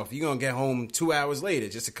checking stuff, you're going to get home 2 hours later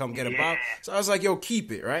just to come get a bottle. So I was like, yo,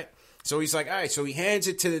 keep it, right? So he's like, all right. So he hands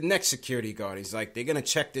it to the next security guard. He's like, they're going to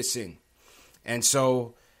check this in. And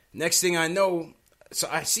so next thing I know, so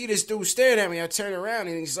I see this dude staring at me. I turn around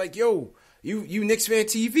and he's like, yo, you Knicks Fan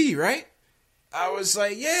TV, right? I was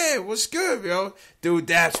like, yeah, what's good, yo? Dude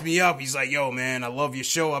daps me up. He's like, yo, man, I love your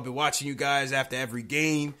show. I've been watching you guys after every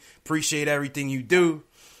game. Appreciate everything you do.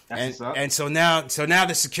 And so now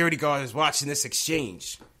the security guard is watching this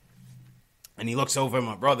exchange. And he looks over at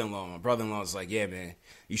my brother-in-law. My brother-in-law's like, yeah, man,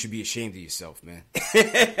 you should be ashamed of yourself, man.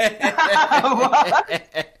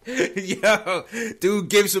 Yo, dude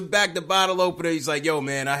gives him back the bottle opener. He's like, yo,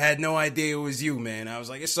 man, I had no idea it was you, man. I was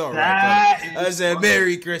like, it's all right, bro. I said,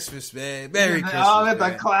 Merry Christmas, man. Merry Christmas, oh, that's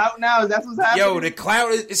a clout now? That's what's happening? Yo, the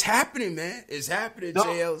clout is happening, man. It's happening,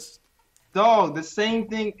 JLs. Dog, the same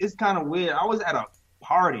thing is kind of weird. I was at a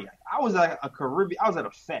party. I was at a Caribbean. I was at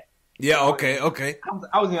a fete. Yeah, okay. I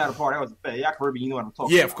wasn't even at a party. I was at a fete. Yeah, Caribbean. You know what I'm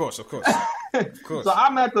talking about. Yeah, of course. Of course. So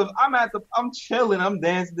I'm chilling. I'm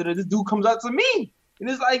dancing. This dude comes up to me and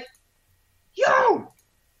it's like, yo,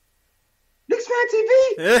 Knicks Fan TV,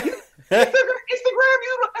 Instagram,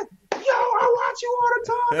 yo, I watch you all the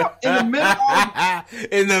time.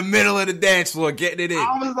 In the middle of the dance floor, getting it in.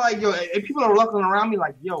 I was like, yo, and people are looking around me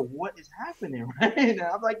like, yo, what is happening right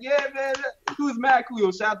now? I'm like, yeah, man, who's mad cool? Yo,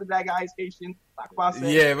 shout out to that guy, Haitian.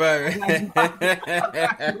 Yeah, right.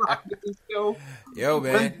 Yo,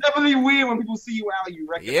 man. It's definitely weird when people see you out, you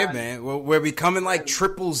recognize. Yeah, man. Well, we're becoming like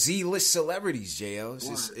triple Z list celebrities, JL.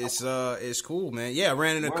 It's cool, man. Yeah, I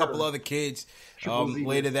ran into a couple other kids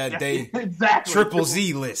later that day. Exactly. Triple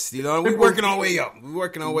Z list. You know, we're working our way up. We're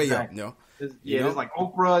working our way up. You know. There's like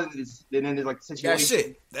Oprah, and then there's like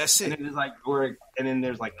Situation. That's it. And then there's like and then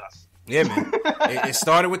there's like us. Yeah, man. It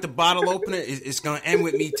started with the bottle opener. It's going to end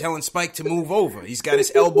with me telling Spike to move over. He's got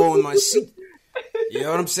his elbow in my seat. You know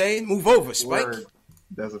what I'm saying? Move over, Spike. Word.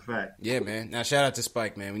 That's a fact. Yeah, man. Now, shout out to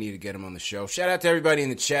Spike, man. We need to get him on the show. Shout out to everybody in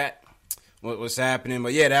the chat. What's happening?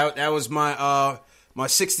 But, yeah, that was my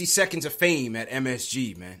 60 seconds of fame at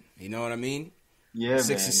MSG, man. You know what I mean? Yeah,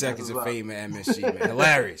 60 seconds of fame at MSG, man.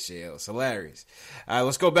 Hilarious, yeah. It's hilarious. All right,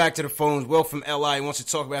 let's go back to the phones. Will from LI wants to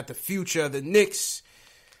talk about the future of the Knicks.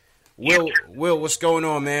 Will, what's going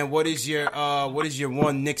on, man? What is your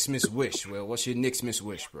one Knicks miss wish, Will? What's your Knicks miss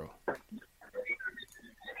wish, bro?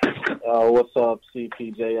 What's up,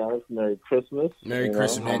 CPJS? Merry Christmas. Merry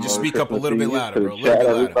Christmas, man. Just Merry speak up a Christmas little bit to you, louder, to bro. A the little chat, bit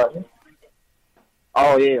louder. everybody.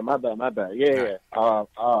 Oh, yeah, my bad. Yeah.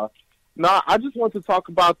 No, I just want to talk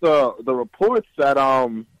about the reports that, I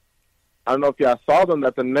don't know if y'all saw them,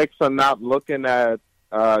 that the Knicks are not looking at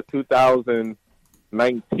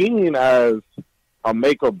 2019 as a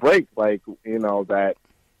make or break. Like, that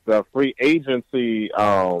the free agency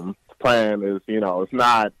plan is, it's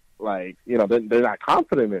not like, they're not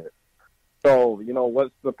confident in it. So,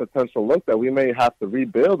 what's the potential look that we may have to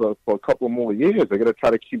rebuild us for a couple more years? They're going to try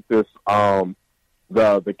to keep this, the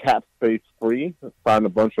cap space free, sign a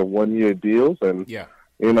bunch of 1-year deals. And,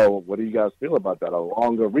 what do you guys feel about that? A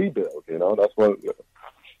longer rebuild, that's what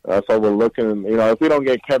we're looking, if we don't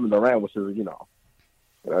get Kevin Durant, which is,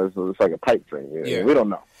 it's like a pipe dream. We don't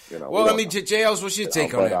know. Well, I mean, JL's, what's your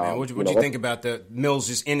take on that, man? What you think about the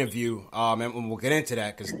Mills' interview? And we'll get into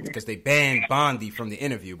that because they banned Bondi from the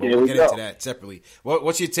interview, but we'll get into that separately.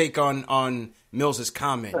 What's your take on Mills'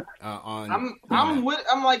 comment? I'm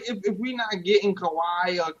like, if we're not getting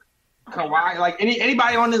Kawhi, like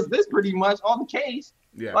anybody on this list, pretty much all the K's.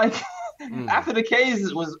 Yeah. Like after the K's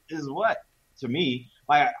is what to me.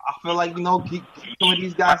 Like I feel like keep some of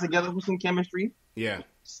these guys together with some chemistry. Yeah.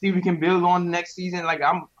 See if we can build on the next season. Like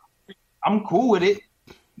I'm cool with it.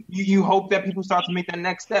 You hope that people start to make that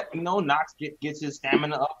next step. Knox gets his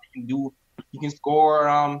stamina up. He can score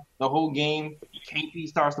the whole game. KP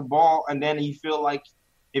starts the ball, and then you feel like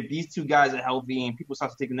if these two guys are healthy and people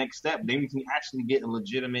start to take the next step, then we can actually get a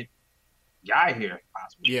legitimate guy here.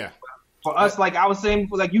 Possibly. Yeah. For us, like I was saying,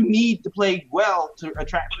 like you need to play well to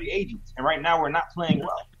attract free agents, and right now we're not playing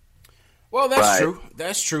well. Well, that's true.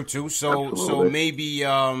 That's true too. So maybe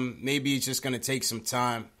it's just going to take some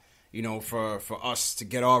time, for us to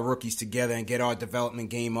get our rookies together and get our development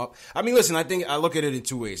game up. I mean, listen, I look at it in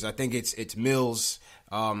two ways. I think it's Mills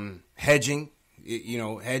hedging,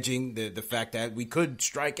 hedging the fact that we could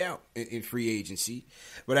strike out in free agency,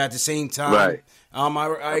 but at the same time,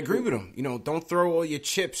 I agree with him. Don't throw all your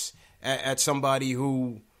chips at somebody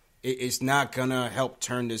who is not gonna help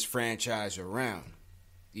turn this franchise around.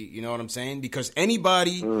 You know what I'm saying? Because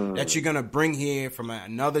anybody that you're going to bring here from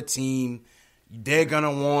another team, they're going to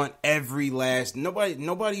want every last –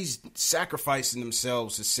 nobody's sacrificing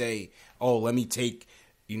themselves to say, oh, let me take,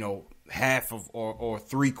 half of or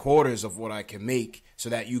 3/4 of what I can make so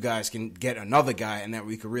that you guys can get another guy and that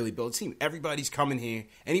we can really build a team. Everybody's coming here.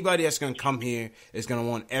 Anybody that's going to come here is going to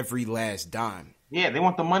want every last dime. Yeah, they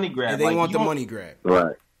want the money grab. And they want the money grab.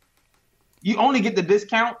 Right. You only get the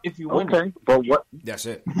discount if you win. Okay, but what? That's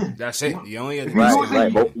it. You only get the discount.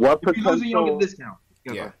 Right. But what if you lose, you don't get the discount.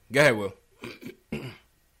 Yeah. Go ahead, Will.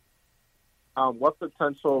 What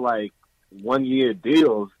potential 1-year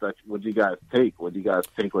deals would you guys take? Would you guys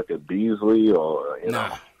take like a Beasley or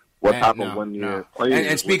what type of 1-year players?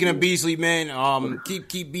 And speaking of Beasley, man,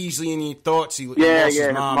 keep Beasley in your thoughts. He lost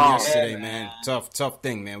his mom yesterday, man. Tough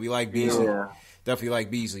thing, man. We like Beasley. Yeah. Definitely like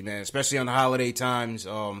Beasley, man, especially on the holiday times.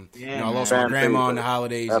 I lost my grandma on the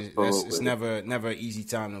holidays. It's never an easy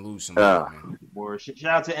time to lose somebody, man. Shout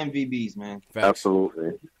out to MVBs, man. Facts.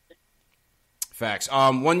 Absolutely. Facts.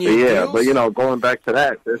 1 year deals? But going back to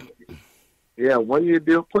that, 1-year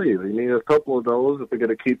deal, please. You need a couple of those if we're going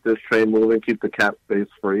to keep this train moving, keep the cap space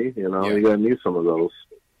free. You're going to need some of those.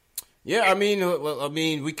 Yeah, I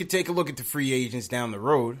mean, we could take a look at the free agents down the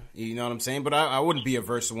road. You know what I'm saying? But I wouldn't be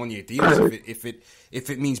averse to 1-year deals if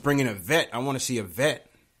it means bringing a vet. I want to see a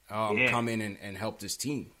vet come in and help this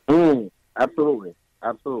team. Absolutely.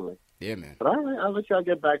 Yeah, man. But all right, I'll let y'all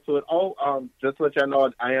get back to it. Just to let y'all know,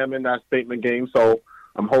 I am in that statement game, so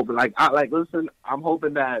I'm hoping. I'm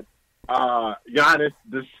hoping that Giannis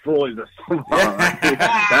destroys us.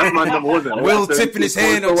 That's my number one. Will tipping his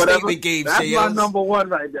hand on statement game. That's my number one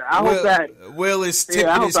right there. Hope that Will is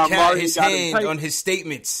tipping his hand on his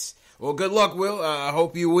statements. Well, good luck, Will. I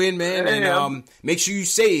hope you win, man. And make sure you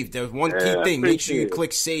save. There's one key thing. Make sure you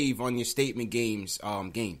click save on your statement games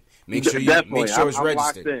game. Make sure it's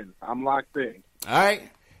registered. I'm locked in. All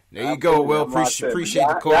right. There you go, Will. Appreciate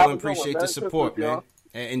the call and appreciate the support, man.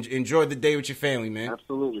 And enjoy the day with your family, man.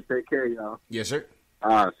 Absolutely. Take care, y'all. Yes, sir.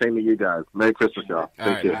 Same to you guys. Merry Christmas, y'all.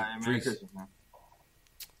 Take care. Merry Christmas, man.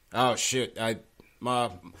 Oh, shit.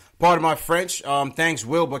 Pardon my French. Thanks,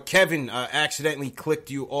 Will. But Kevin accidentally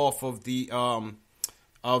clicked you off of the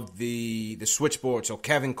switchboard. So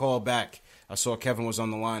Kevin called back. I saw Kevin was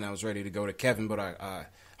on the line. I was ready to go to Kevin, but I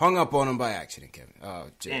hung up on him by accident, Kevin.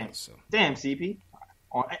 Damn, CP.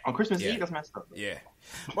 On Christmas Eve, that's messed up. Yeah.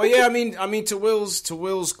 Well, yeah, I mean, to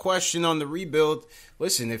Will's question on the rebuild,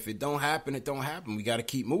 listen, if it don't happen, it don't happen. We got to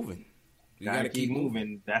keep moving. We got to keep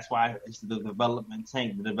moving. That's why it's the development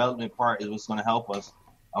tank. The development part is what's going to help us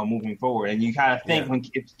moving forward. And you kind of think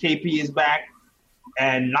if KP is back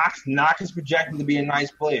and Knox is projected to be a nice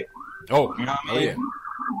player. Oh, you know what I mean? Yeah.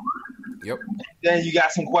 Yep. Then you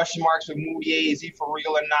got some question marks with Moutier. Is he for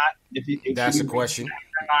real or not? If that's a question.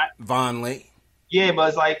 Or not. Vonleh. Yeah, but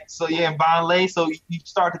it's like Vonleh. So you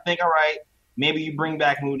start to think, all right, maybe you bring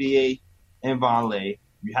back Moutier and Vonleh.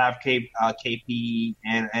 You have KP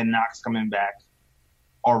and Knox coming back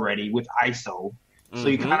already with ISO. So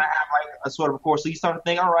you kind of have like a sort of a course. So you start to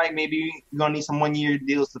think, all right, maybe you're gonna need some 1-year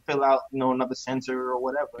deals to fill out, another center or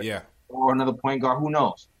whatever. Yeah. Or another point guard. Who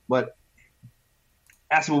knows? But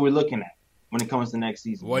that's what we're looking at when it comes to next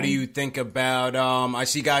season. What do you think about? I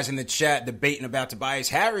see guys in the chat debating about Tobias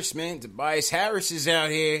Harris. Man, Tobias Harris is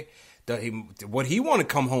out here. Would he want to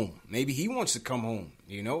come home? Maybe he wants to come home.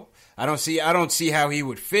 I don't see how he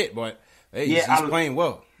would fit, but hey, he's playing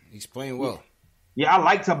well. He's playing well. Yeah, I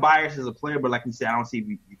like Tobias as a player, but like you said, I don't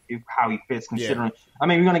see how he fits. Considering, I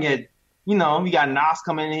mean, we're gonna get, we got Nas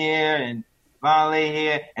coming in here and Vonleh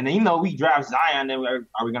here, and then we draft Zion. Then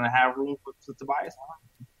are we gonna have room for Tobias?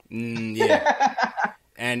 Yeah.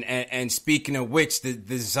 And speaking of which,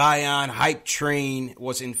 the Zion hype train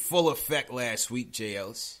was in full effect last week, J.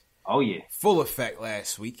 Ellis. Oh yeah, full effect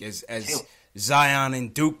last week as Zion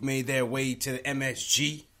and Duke made their way to the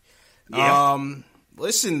MSG. Yeah.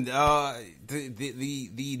 Listen,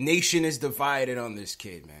 the nation is divided on this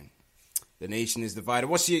kid, man. The nation is divided.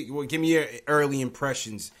 Give me your early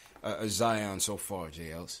impressions of Zion so far,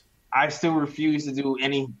 JLs. I still refuse to do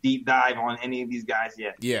any deep dive on any of these guys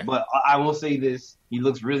yet. Yeah. But I will say this. He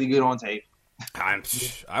looks really good on tape. I would say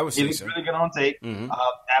so. He looks really good on tape. Mm-hmm.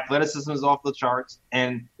 Athleticism is off the charts.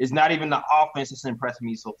 And it's not even the offense that's impressed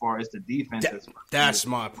me so far. It's the defense. That's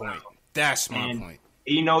my point. That's my point.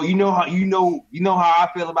 You know how I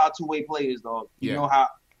feel about two-way players, dog. You know how,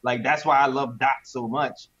 that's why I love Doc so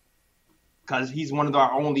much, because he's one of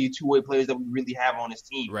our only two-way players that we really have on his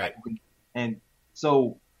team. Right. And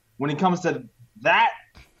so when it comes to that,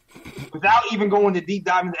 without even going to deep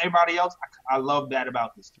dive into everybody else, I love that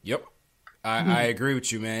about this team. Yep, I agree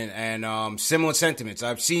with you, man. And similar sentiments.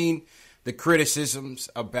 I've seen the criticisms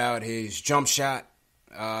about his jump shot.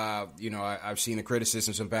 I've seen the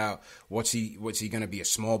criticisms about what's he going to be a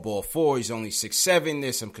small ball for. He's only 6'7".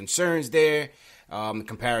 There's some concerns there.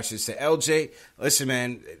 Comparisons to LJ. Listen,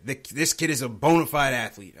 man, this kid is a bona fide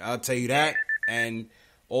athlete. I'll tell you that. And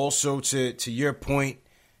also to your point,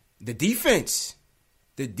 the defense.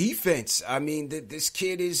 I mean, this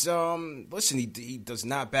kid is listen. He does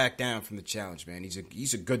not back down from the challenge, man.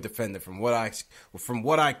 He's a good defender from what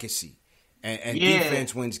I can see. And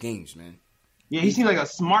defense wins games, man. Yeah, he seems like a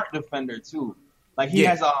smart defender too. Like he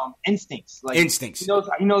has instincts. Like instincts.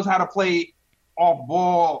 He knows how to play off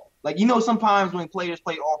ball. Like sometimes when players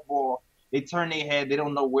play off ball, they turn their head. They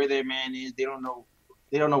don't know where their man is. They don't know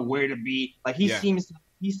where to be. Like he seems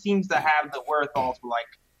to have the wherewithal to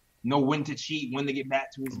know when to cheat, when to get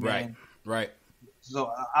back to his man. Right.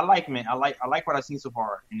 So I like what I've seen so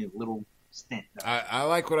far in his little stint. I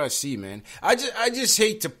like what I see, man. I just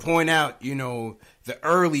hate to point out, the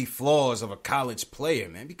early flaws of a college player,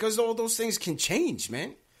 man, because all those things can change,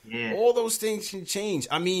 man. Yeah. All those things can change.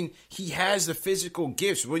 I mean, he has the physical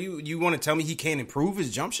gifts. What do you want to tell me he can't improve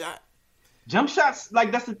his jump shot? Jump shots,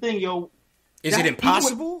 that's the thing, yo. Is it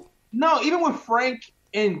impossible? Even with Frank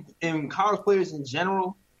and college players in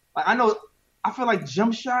general, I feel like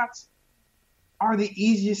jump shots are the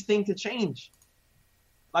easiest thing to change.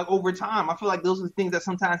 Over time, I feel like those are the things that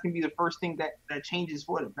sometimes can be the first thing that changes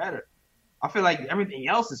for the better. I feel like everything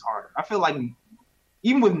else is harder. I feel like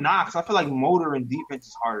even with Knox, I feel like motor and defense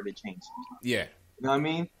is harder to change. Yeah. You know what I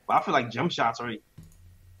mean? But I feel like jump shots are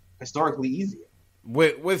historically easier.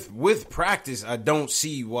 With practice, I don't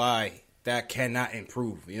see why that cannot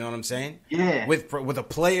improve. You know what I'm saying? Yeah. With a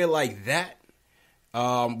player like that,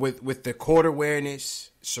 with the court awareness,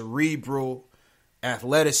 cerebral,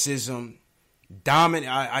 athleticism,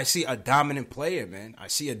 dominant. I see a dominant player, man. I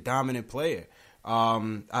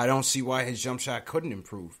don't see why his jump shot couldn't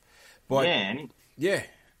improve. But yeah,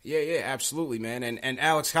 absolutely, man. And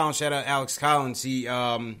Alex Collins, shout out Alex Collins. He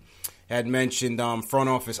had mentioned Front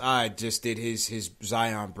Office Eye just did his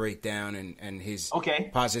Zion breakdown and his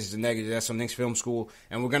positives and negatives. That's from Knicks Film School,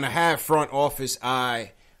 and we're gonna have Front Office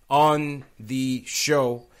Eye on the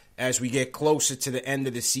show as we get closer to the end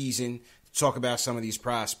of the season. Talk about some of these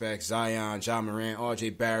prospects, Zion, John Morant,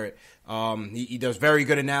 RJ Barrett. He does very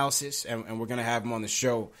good analysis, and we're going to have him on the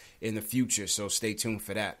show in the future, so stay tuned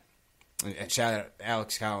for that. And shout out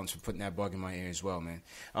Alex Collins for putting that bug in my ear as well, man.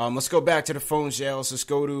 Let's go back to the phones, Jales. Let's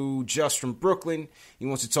go to Just from Brooklyn. He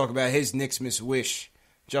wants to talk about his Knicks miss wish.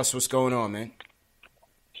 Just, what's going on, man?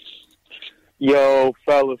 Yo,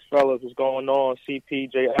 fellas, what's going on?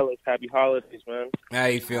 CP, J. Ellis, happy holidays, man. How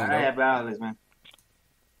you feeling, bro? Happy holidays, man.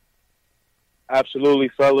 Absolutely,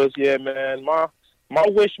 fellas. Yeah, man. My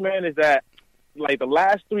wish, man, is that like the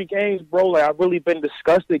last 3 games, bro. Like I've really been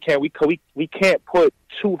disgusted. We can't put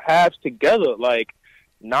 2 halves together. Like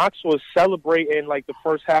Knox was celebrating like the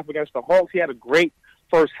first half against the Hawks. He had a great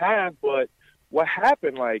first half, but what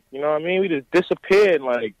happened? Like, you know what I mean? We just disappeared.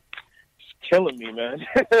 Like, it's killing me, man.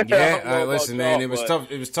 Yeah, listen, man. It was tough.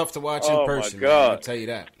 It was tough to watch in person. My God. Man, I'll tell you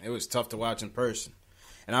that. It was tough to watch in person.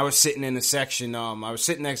 And I was sitting in the section. I was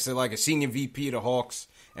sitting next to like a senior VP of the Hawks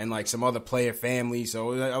and like some other player family.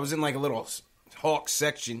 So I was in like a little Hawks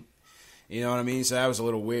section. You know what I mean? So that was a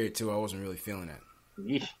little weird too. I wasn't really feeling that.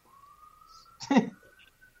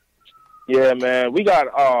 Yeah, man. We got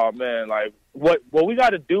like what we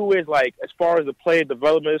got to do is like as far as the player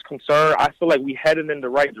development is concerned, I feel like we headed in the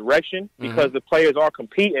right direction because the players are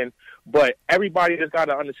competing, but everybody just got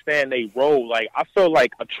to understand they role. Like I feel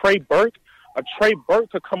like a Trey Burke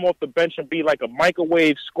could come off the bench and be like a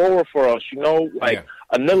microwave scorer for us, you know? Like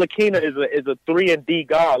a Ntilikina is a 3-and-D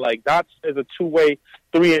guy. Like Dots is a 2-way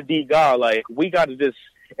 3-and-D guy. Like we got to just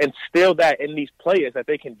instill that in these players that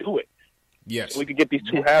they can do it. Yes. So we could get these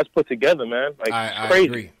 2 halves put together, man. Like I crazy.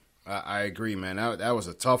 agree. I agree, man. That was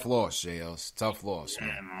a tough loss, JLs. Tough loss,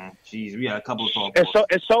 man. Jeez, we got a couple of tough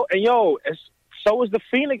losses. So was the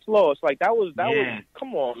Phoenix loss. Like that was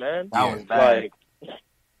come on, man. That was bad. Like,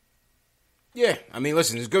 yeah, I mean,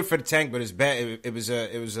 listen, it's good for the tank, but it's bad. It was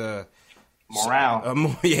a morale.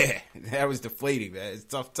 That was deflating, man. It's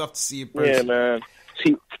tough to see in person. Yeah, man.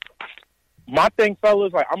 See, my thing,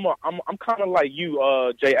 fellas, like I'm kind of like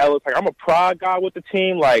you, Jay Ellis. Like I'm a pride guy with the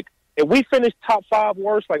team. Like if we finish top 5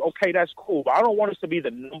 worst, like okay, that's cool. But I don't want us to be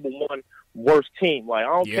the number 1 worst team. Like I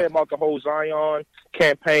don't care about the whole Zion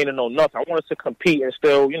campaign and nothing. I want us to compete and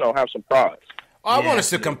still, have some pride. I want us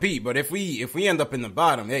to compete, but if we end up in the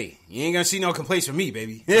bottom, hey, you ain't gonna see no complaints from me,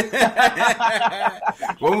 baby. when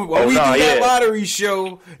we do that lottery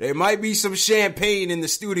show, there might be some champagne in the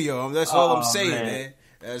studio. That's all I'm saying, man.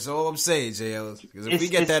 That's all I'm saying, JL. Because if we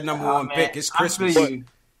get that number 1 pick, it's Christmas.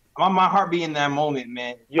 My heart be in that moment,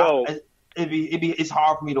 man. Yo, it's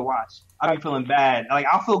hard for me to watch. I be feeling bad. Like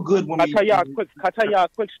I'll feel good when Can I tell y'all a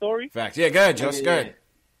quick story? Fact. Yeah, go ahead, Just. Go ahead.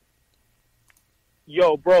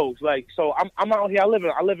 Yo, bros, like, so I'm out here. I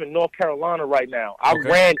live in North Carolina right now. I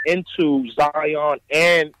ran into Zion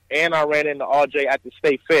and I ran into RJ at the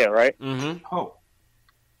State Fair, right? Mm-hmm. Oh.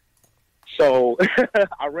 So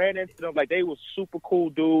I ran into them. Like, they were super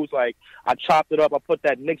cool dudes. Like, I chopped it up. I put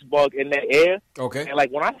that Knicks bug in their ear. Okay. And,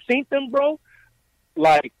 like, when I seen them, bro,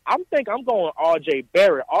 like, I'm going RJ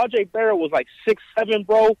Barrett. RJ Barrett was, like, 6'7",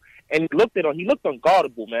 bro, and he looked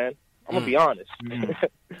unguardable, man. I'm going to be honest.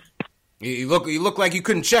 You look like you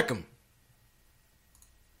couldn't check him.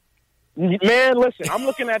 Man, listen, I'm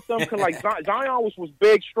looking at them because like Zion was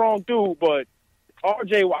big, strong dude, but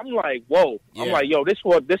RJ, I'm like, whoa. Yeah. I'm like, yo, this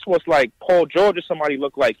was like Paul George or somebody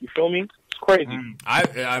looked like. You feel me? It's crazy.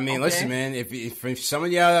 I mean, listen, man. If some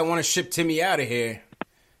of y'all that want to ship Timmy out of here,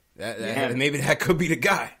 that maybe that could be the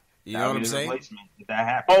guy. You know what I'm saying? If that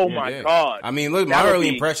happens. Oh my God! I mean, look, my early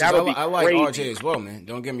impressions. I like RJ as well, man.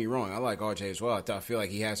 Don't get me wrong. I like RJ as well. I feel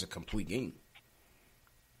like he has a complete game.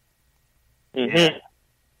 Mm-hmm.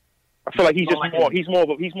 I feel like he's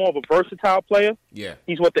more of a versatile player. Yeah,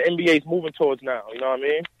 he's what the NBA is moving towards now. You know what I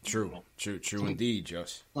mean? True indeed,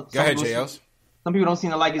 Just. Go ahead, JLs. Some people don't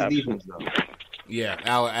seem to like his defense though. Yeah,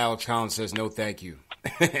 Alex Collins says no, thank you.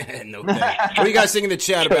 No, thank you. What do you guys think in the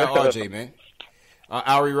chat about RJ, man?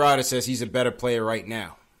 Ari Ryder says he's a better player right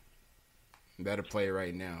now.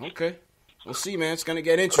 Okay. We'll see, man. It's going to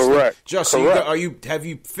get interesting. Correct. Just, have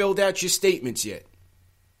you filled out your statements yet?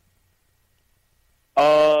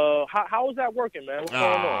 How is that working, man? What's going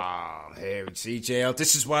on? Hey, CJL,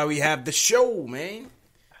 this is why we have the show, man.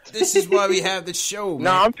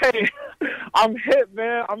 Nah, I'm paying. I'm hip,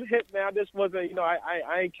 man. I just wasn't,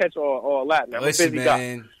 I ain't catch all that, man. Listen,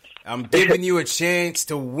 man. I'm giving you a chance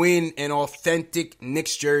to win an authentic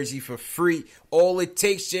Knicks jersey for free. All it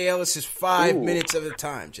takes, J. Ellis, is 5 minutes of the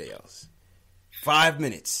time, J. Ellis. 5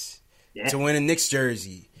 minutes to win a Knicks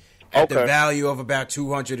jersey at the value of about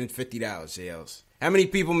 $250, J. Ellis. How many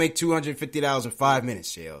people make $250 in 5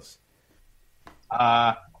 minutes, J. Ellis?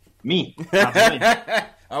 Me.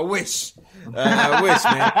 I wish,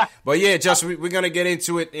 man. But yeah, just we're gonna get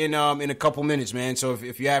into it in a couple minutes, man. So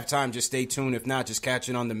if you have time, just stay tuned. If not, just catch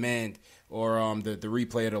it on demand the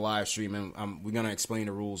replay of the live stream, and we're gonna explain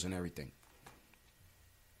the rules and everything.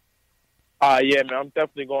 Yeah, man, I'm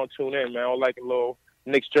definitely going to tune in, man. I like a little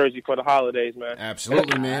Knicks jersey for the holidays, man.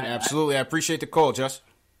 Absolutely, man. Absolutely. I appreciate the call, Just.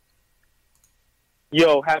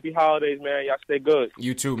 Yo, happy holidays, man. Y'all stay good.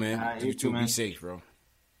 You too, man. You too, man. Be safe, bro.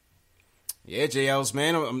 Yeah, JL's,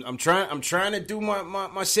 man. I'm trying to do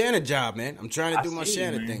my Santa job, man. I'm trying to do my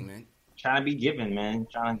Santa thing, man. Trying to be giving, man.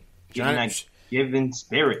 Trying to that giving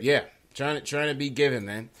spirit. Yeah, trying to be giving,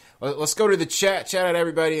 man. Let's go to the chat. Shout out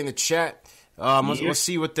everybody in the chat. Let's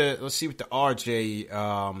see what the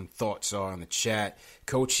RJ thoughts are on the chat.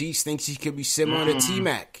 Coach East thinks he could be similar to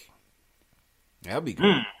T-Mac. That'll be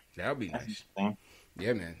good. That'll be nice.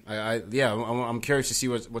 Yeah, man. I'm curious to see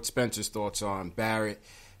what Spencer's thoughts are on Barrett.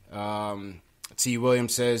 T.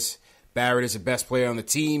 Williams says Barrett is the best player on the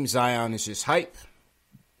team. Zion is just hype.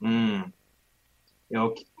 You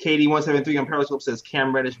know, KD173 on Periscope says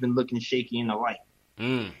Cam Reddish been looking shaky in the light.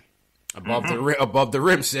 Above the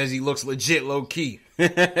rim says he looks legit low key.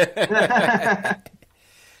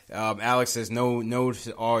 Alex says no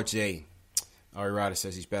to RJ. Ari Ryder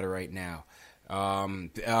says he's better right now.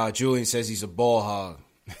 Julian says he's a ball hog.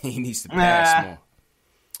 He needs to pass more.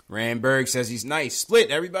 Randberg says he's nice. Split.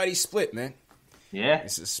 Everybody's split, man. Yeah.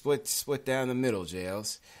 It's a split down the middle,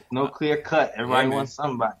 JLs. No clear cut. Everybody wants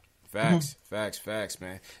somebody. Facts,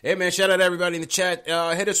 man. Hey, man, shout out to everybody in the chat.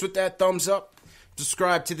 Hit us with that thumbs up.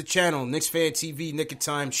 Subscribe to the channel, Knicks Fan TV, Nick of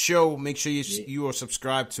Time Show. Make sure you are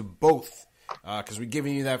subscribed to both because we're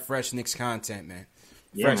giving you that fresh Knicks content, man.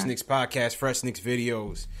 Fresh Knicks podcast, fresh Knicks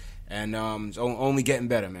videos. And it's only getting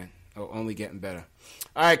better, man. Only getting better.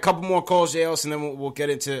 All right, a couple more calls, JLs, and then we'll get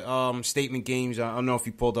into statement games. I don't know if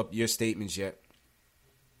you pulled up your statements yet.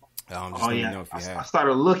 Just let me know if you have. I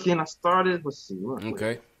started looking. Let's see.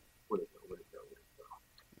 Okay.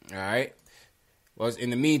 All right. Well, in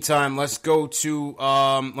the meantime, let's go to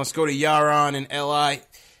Yaron and Li.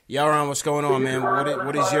 Yaron, what's going on, man?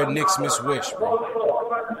 What is your Knicks miss wish, bro?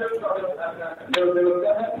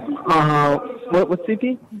 What's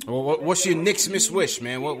CP? Well, what's your Knicks miss wish,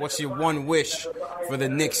 man? What's your one wish for the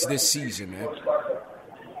Knicks this season, man?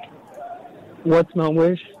 What's my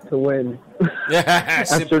wish? To win. After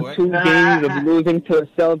Simple, 2 games of losing to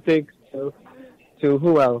Celtics, to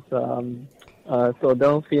who else?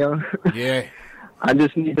 Philadelphia. Yeah. I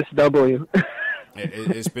just need this W.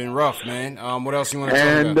 It's been rough, man. What else you want to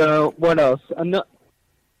talk about? And what else?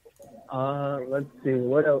 Let's see.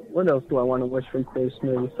 What else do I want to wish for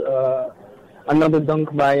Christmas? Another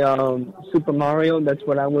dunk by Super Mario. That's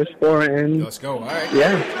what I wish for. And let's go. All right.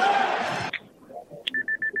 Yeah.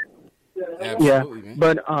 Absolutely, man.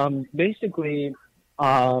 But basically,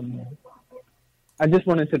 I just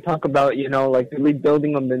wanted to talk about the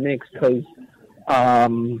rebuilding of the Knicks because.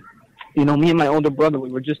 Me and my older brother,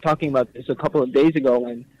 we were just talking about this a couple of days ago,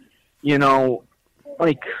 and, we were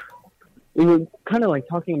kind of,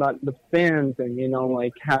 talking about the fans and,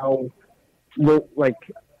 how we're, I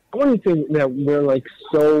wouldn't say that we're,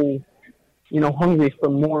 so, hungry for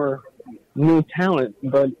more new talent,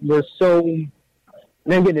 but we're so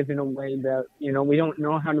negative in a way that, we don't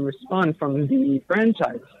know how to respond from the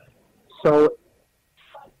franchise. So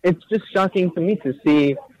it's just shocking to me to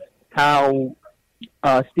see how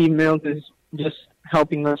Steve Mills is just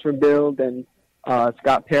helping us rebuild, and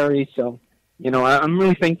Scott Perry. So, I'm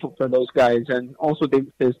really thankful for those guys, and also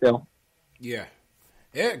David Fizdale. Yeah,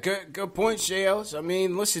 good points, JLs. I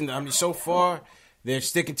mean, listen, so far they're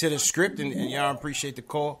sticking to the script, and y'all appreciate the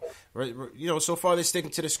call. So far they're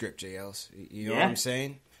sticking to the script, JLs. You know what I'm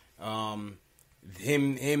saying?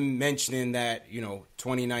 Him mentioning that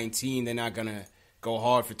 2019 they're not gonna go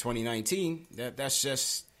hard for 2019. That's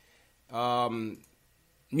just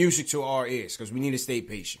music to our ears because we need to stay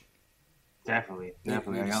patient. Definitely.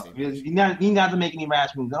 You not to make any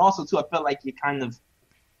rash moves, and also too, I feel like you kind of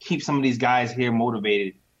keep some of these guys here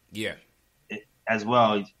motivated. Yeah, as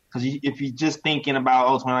well, because if you're just thinking about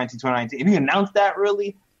 2019, if you announce that,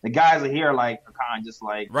 really, the guys are here kind of just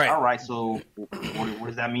right. All right, so what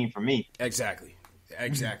does that mean for me? Exactly.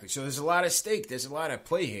 So there's a lot at stake. There's a lot at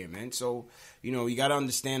play here, man. So you got to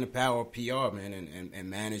understand the power of PR, man, and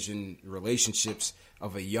managing relationships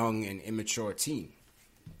of a young and immature team.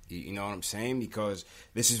 You know what I'm saying? Because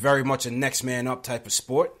this is very much a next man up type of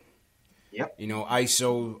sport. Yep. The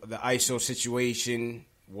ISO situation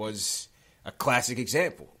was a classic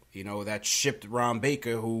example. That shipped Ron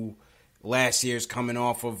Baker, who last year's coming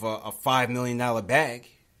off of a $5 million bag.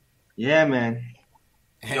 Yeah, man.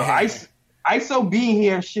 ISO being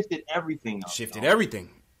here shifted everything. Everything.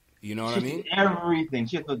 You know what I mean? Everything.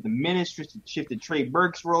 Shifted the ministry, shifted Trey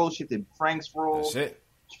Burke's role, shifted Frank's role. That's it.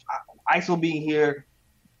 ISO being here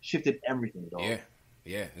shifted everything, dog.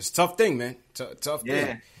 Yeah. It's a tough thing, man. Tough Yeah.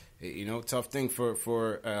 thing. You know, tough thing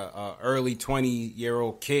for early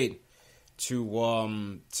 20-year-old kid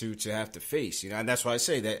to have to face. You know, and that's why I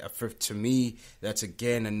say that to me, that's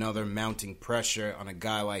again another mounting pressure on a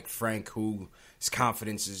guy like Frank, whose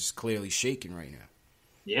confidence is clearly shaken right now.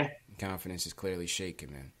 Yeah. Confidence is clearly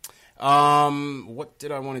shaken, man. What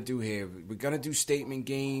did I want to do here? We're gonna do statement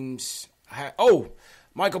games.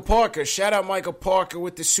 Michael Parker. Shout out Michael Parker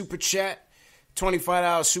with the super chat.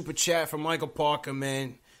 $25 super chat from Michael Parker,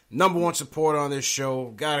 man. Number one supporter on this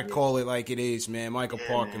show. Gotta call it like it is, man. Michael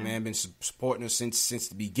Parker, man, been supporting us since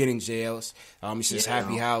the beginning, JLs. He says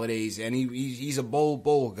happy holidays, and he's a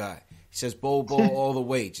bowl guy. He says bowl all the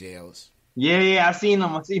way, JLs. Yeah, I seen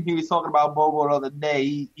him. He was talking about Bobo the other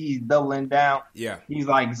day. He's doubling down. Yeah. He's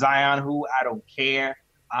like, Zion, who? I don't care.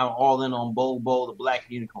 I'm all in on Bobo, the black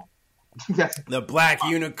unicorn. The black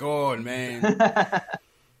unicorn, man.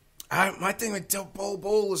 My thing with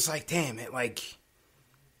Bobo is like, damn it, like,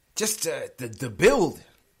 just the build.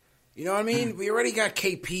 You know what I mean? We already got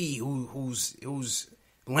KP, who's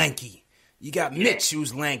lanky. You got Mitch,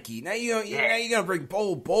 who's lanky. Now you're gonna bring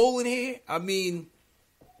Bowl in here? I mean,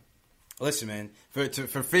 listen, man. For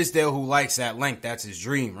Fizdale, who likes that length, that's his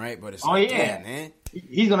dream, right? But it's damn, man.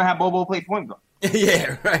 He's gonna have Bobo play point guard.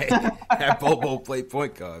 Yeah, right. Have Bobo play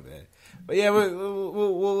point guard, man. But yeah,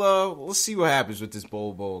 we'll see what happens with this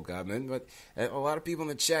Bowl guy, man. But a lot of people in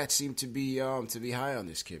the chat seem to be high on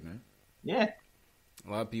this kid, man. Yeah. A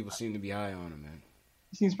lot of people seem to be high on him, man.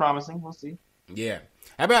 He seems promising. We'll see. Yeah.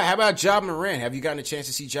 How about Ja Morant? Have you gotten a chance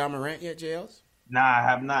to see Ja Morant yet, JLs? Nah, I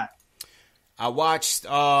have not. I watched.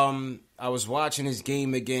 I was watching his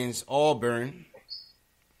game against Auburn.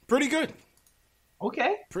 Pretty good.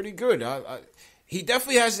 Okay. Pretty good. He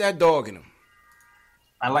definitely has that dog in him.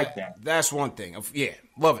 I like that. That's one thing. Yeah,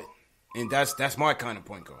 love it. And that's my kind of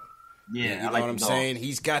point guard. Yeah, you know what I'm saying?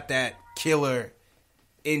 He's got that killer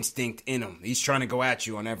instinct in him. He's trying to go at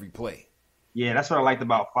you on every play. Yeah, that's what I liked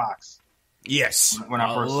about Fox. Yes. When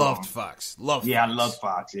I first loved saw him. Fox. I love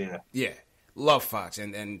Fox, yeah. Yeah, love Fox.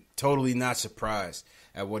 And totally not surprised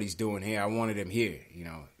at what he's doing here. I wanted him here, you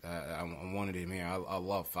know. I wanted him here. I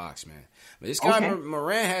love Fox, man. But this guy,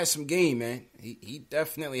 Morant, has some game, man. He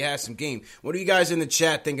definitely has some game. What do you guys in the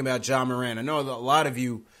chat think about Ja Morant? I know a lot of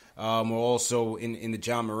you were also in the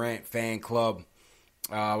Ja Morant fan club.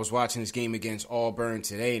 I was watching this game against Auburn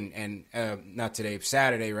today, and not today,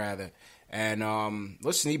 Saturday, rather. And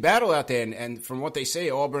listen, he battled out there, and from what they say,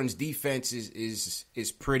 Auburn's defense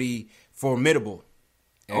is pretty formidable.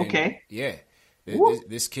 And, yeah.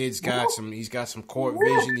 This kid's got he's got some court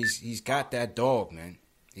vision. He's got that dog, man.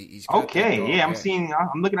 He's got that dog.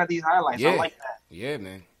 I'm looking at these highlights. Yeah. I like that. Yeah,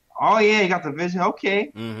 man. Oh yeah, he got the vision.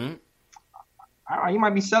 Okay. Mm-hmm. All right, you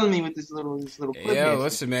might be selling me with this little clip. Yeah,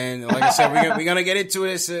 listen, man. Like I said, we're gonna get into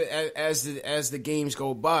this as the games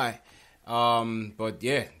go by. But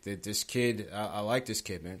yeah, this kid, I like this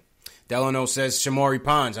kid, man. Delano says Shamori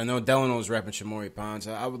Pons. I know Delano's repping Shamori Pons.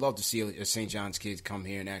 I would love to see a St. John's kid come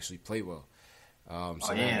here and actually play well.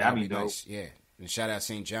 That'd be dope. Nice. Yeah, and shout out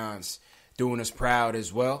St. John's doing us proud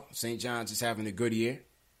as well. St. John's is having a good year.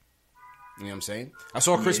 You know what I'm saying? I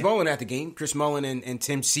saw Chris Mullen at the game. Chris Mullen and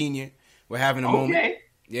Tim Sr. were having a moment.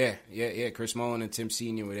 Yeah. Chris Mullen and Tim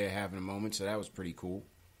Sr. were there having a moment, so that was pretty cool.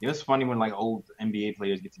 It was funny when like old NBA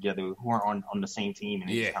players get together who aren't on the same team and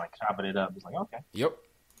they just kind of chopping it up. It's like, okay. Yep.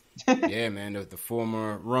 Yeah, man. The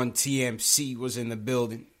former Run TMC was in the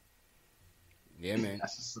building. Yeah, man.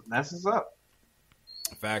 That's what's up.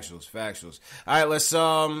 Factuals. All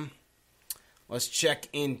right, let's check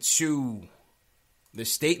into the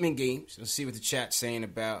statement games. Let's see what the chat's saying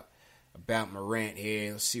about Morant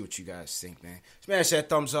here. Let's see what you guys think, man. Smash that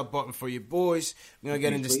thumbs up button for your boys. We're going to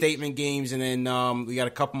get into statement games, and then we got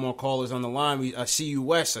a couple more callers on the line. I see you,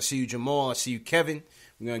 Wes. I see you, Jamal. I see you, Kevin.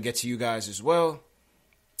 We're going to get to you guys as well.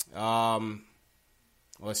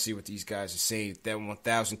 Let's see what these guys are saying. That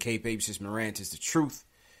 1000K baby says Morant is the truth.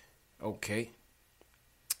 Okay.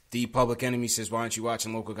 The Public Enemy says, why aren't you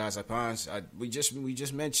watching local guys like Pons? We just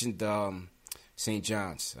mentioned St.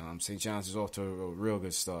 John's. St. John's is off to a real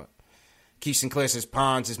good start. Keith Sinclair says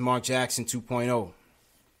Pons is Mark Jackson 2.0.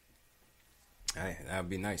 Hey, that would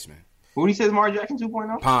be nice, man. Who he says Mark Jackson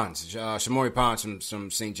 2.0? Pons. Shamori Pons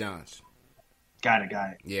from St. John's. Got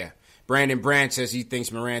it. Yeah. Brandon Brandt says he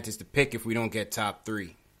thinks Morant is the pick if we don't get top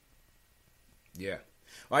 3. Yeah.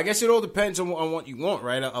 Well, I guess it all depends on what you want,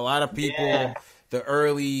 right? A lot of people, the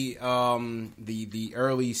early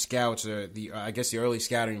scouts, or the early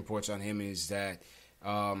scouting reports on him is that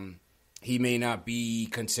he may not be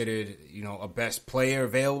considered, a best player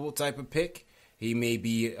available type of pick. He may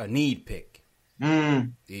be a need pick.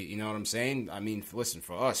 You know what I'm saying? I mean, listen,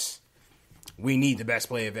 for us, we need the best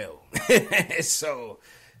player available. So,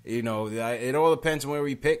 you know, it all depends on where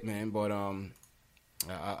we pick, man. But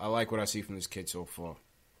I like what I see from this kid so far.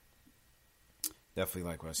 Definitely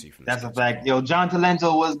like what I see from this kid. That's a fact. Yo, John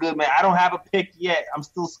Talento was good, man. I don't have a pick yet. I'm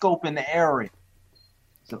still scoping the area.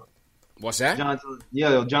 So, what's that? John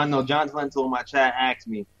Talento in my chat asked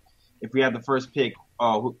me if we have the first pick,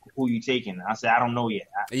 who you taking? I said, I don't know yet.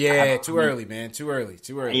 Too early, man. Too early.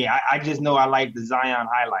 Yeah, I just know I like the Zion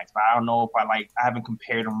highlights, but I don't know if I haven't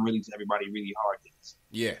compared them really to everybody really hard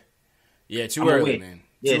yet. Yeah, too early, man.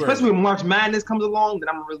 Yeah, especially when March Madness comes along, then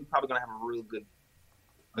I'm really probably going to have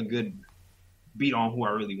a good beat on who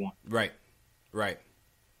I really want. Right.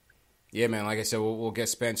 Yeah, man, like I said, we'll get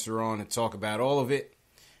Spencer on and talk about all of it.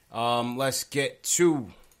 Let's get to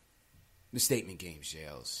the statement games, Jay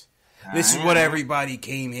Ellis. This is what everybody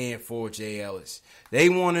came here for, Jay Ellis. They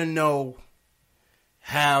want to know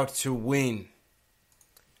how to win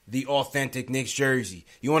the authentic Knicks jersey.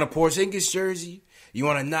 You want a Porzingis jersey? You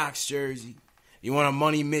want a Knox jersey? You want a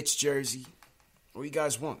Money Mitch jersey? What do you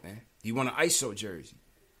guys want, man? Do you want an ISO jersey?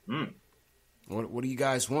 What do you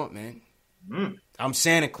guys want, man? I'm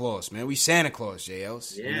Santa Claus, man. We Santa Claus, Jay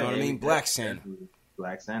Ellis. You know what I mean? Black Santa.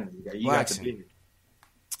 Black Santa. You got the big.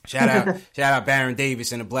 Shout out Baron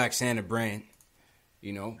Davis and the Black Santa brand.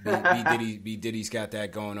 You know, B Diddy's got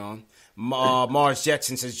that going on. Mars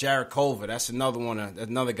Jetson says Jared Culver. That's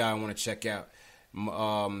another guy I want to check out.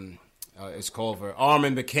 It's Culver.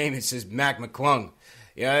 Armin McCain says Mac McClung.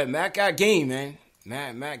 Yeah, Mac got game, man.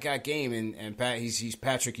 Matt got game, and he's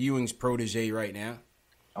Patrick Ewing's protege right now.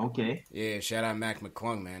 Okay. Yeah, shout out Mac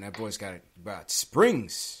McClung, man. That boy's got about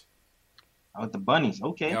springs. Oh, with the bunnies.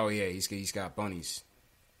 Okay. Oh yeah, he's got bunnies.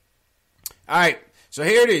 All right, so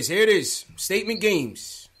here it is. Statement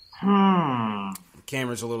games. The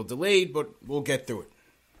camera's a little delayed, but we'll get through it.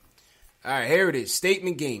 All right, here it is.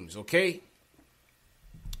 Statement games, okay?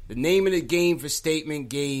 The name of the game for statement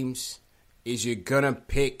games is you're going to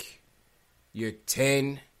pick your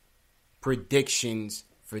 10 predictions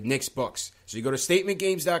for Knicks Bucks. So you go to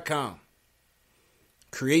statementgames.com.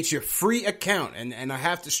 Create your free account. And I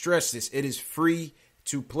have to stress this. It is free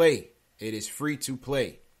to play. It is free to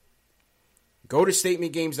play. Go to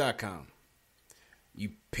statementgames.com.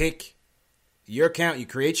 You pick your account. You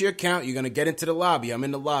create your account. You're going to get into the lobby. I'm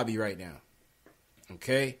in the lobby right now.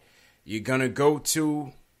 Okay? You're going to go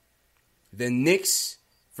to the Knicks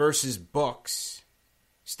versus Bucks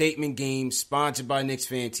statement game sponsored by Knicks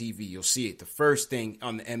Fan TV. You'll see it. The first thing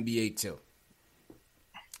on the NBA tilt.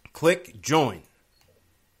 Click join.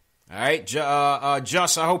 All right,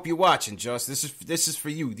 Just, I hope you're watching, Just. This is for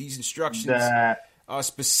you. These instructions are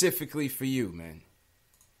specifically for you, man.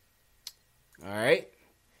 All right.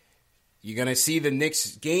 You're going to see the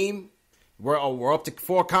Knicks game. We're up to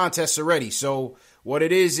 4 contests already. So what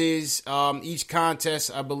it is each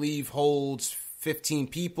contest, I believe, holds 15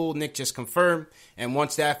 people. Nick just confirmed. And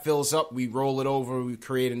once that fills up, we roll it over. We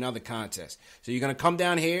create another contest. So you're going to come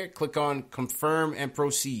down here, click on confirm and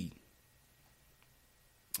proceed.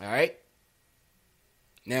 All right.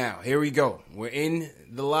 Now, here we go. We're in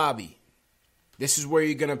the lobby. This is where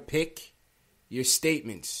you're going to pick your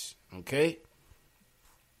statements. Okay.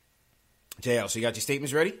 JL, so you got your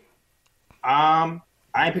statements ready? I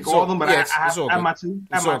ain't pick all of them, but I have my two.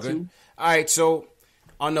 All right, so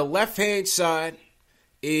on the left-hand side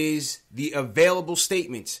is the available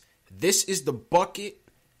statements. This is the bucket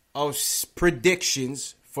of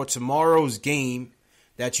predictions for tomorrow's game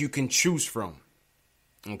that you can choose from.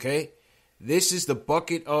 Okay? This is the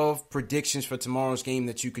bucket of predictions for tomorrow's game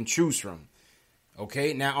that you can choose from.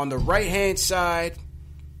 Okay? Now, on the right-hand side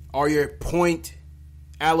are your point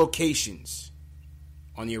allocations.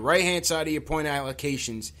 On your right-hand side of your point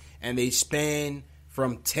allocations, and they span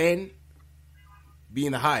from 10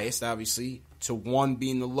 being the highest, obviously, to 1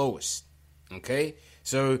 being the lowest. Okay?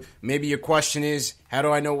 So maybe your question is, how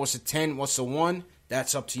do I know what's a 10, what's a 1?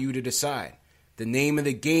 That's up to you to decide. The name of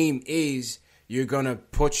the game is you're going to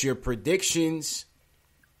put your predictions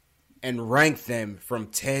and rank them from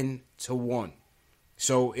 10 to 1.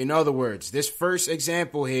 So, in other words, this first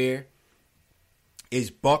example here is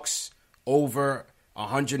Bucks over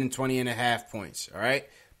 120.5 points. All right?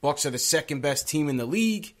 Bucks are the second best team in the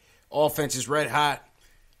league. Offense is red hot.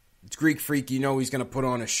 It's Greek Freak, you know he's going to put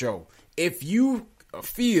on a show. If you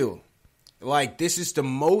feel like this is the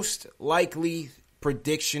most likely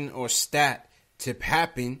prediction or stat to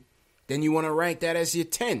happen, then you want to rank that as your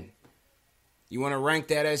 10. You want to rank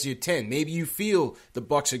that as your 10. Maybe you feel the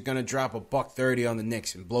Bucks are going to drop $130 on the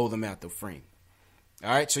Knicks and blow them out the frame. All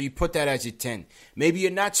right, so you put that as your 10. Maybe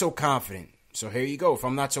you're not so confident. So here you go. If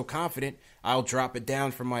I'm not so confident, I'll drop it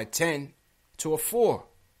down from my 10 to a 4.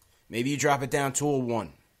 Maybe you drop it down to a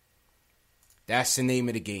 1. That's the name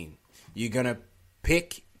of the game. You're going to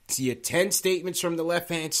pick your 10 statements from the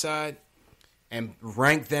left-hand side and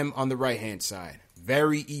rank them on the right-hand side.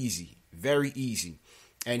 Very easy. Very easy.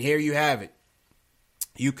 And here you have it.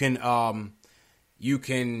 You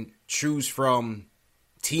can choose from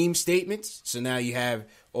team statements. So now you have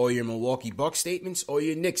all your Milwaukee Bucks statements or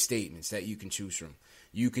your Knicks statements that you can choose from.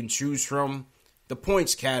 You can choose from the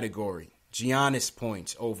points category. Giannis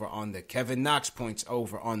points over under, Kevin Knox points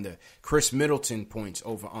over under, Chris Middleton points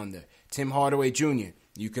over under, Tim Hardaway Jr.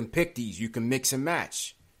 You can pick these. You can mix and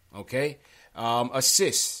match. Okay?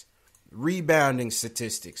 Assists, rebounding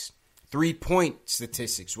statistics, 3-point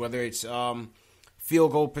statistics, whether it's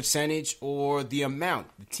field goal percentage or the amount,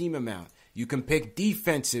 the team amount. You can pick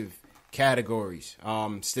defensive categories,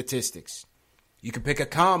 statistics. You can pick a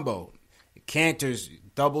combo. Cantor's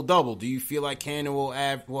double-double. Do you feel like Cantor will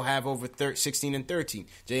have over 16 and 13?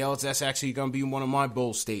 JL, that's actually going to be one of my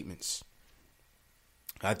bold statements.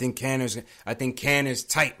 I think Cantor's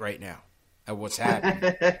tight right now at what's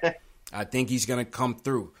happening. I think he's going to come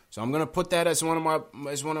through. So I'm going to put that as one of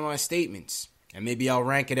my statements, and maybe I'll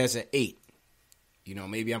rank it as an 8. You know,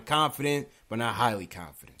 maybe I'm confident, but not highly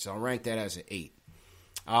confident. So I'll rank that as an 8.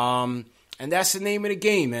 And that's the name of the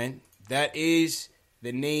game, man. That is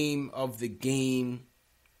the name of the game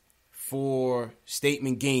for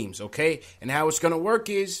statement games, okay? And how it's going to work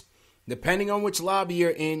is, depending on which lobby you're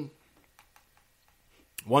in,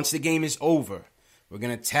 once the game is over, we're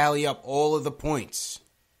going to tally up all of the points.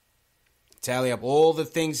 Tally up all the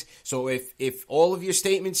things. So if all of your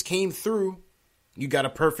statements came through, you got a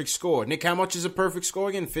perfect score. Nick, how much is a perfect score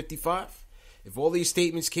again? 55? If all these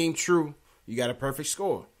statements came true, you got a perfect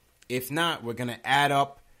score. If not, we're going to add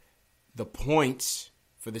up the points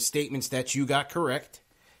for the statements that you got correct.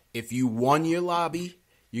 If you won your lobby,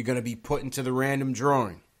 you're going to be put into the random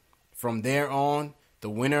drawing. From there on, the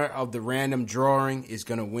winner of the random drawing is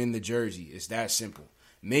going to win the jersey. It's that simple.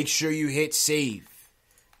 Make sure you hit save.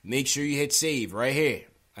 Make sure you hit save right here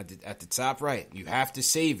at the top right. You have to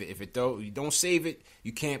save it. If you don't save it,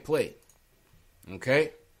 you can't play.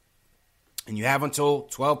 Okay? And you have until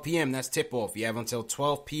 12 p.m. That's tip-off. You have until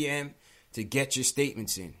 12 p.m. to get your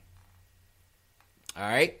statements in. All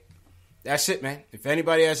right? That's it, man. If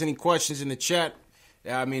anybody has any questions in the chat,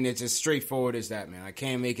 I mean, it's as straightforward as that, man. I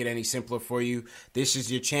can't make it any simpler for you. This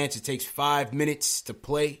is your chance. It takes 5 minutes to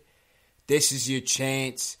play. This is your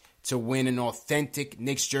chance to win an authentic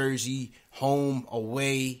Knicks jersey, home,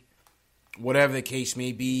 away, whatever the case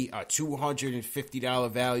may be. A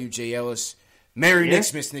 $250 value, Jay Ellis. Merry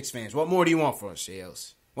Knicks, Knicks fans. What more do you want for us, Jay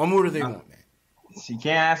Ellis? What more do they want, man? You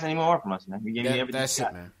can't ask any more from us, man. We gave you everything. That's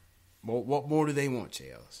it, man. What more do they want,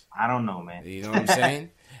 Jay Ellis? I don't know, man. You know what I'm saying?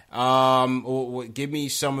 Give me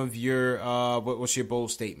some of your what's your bold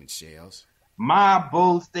statements, Jay Ellis? My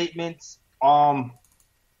bold statements. I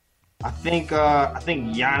think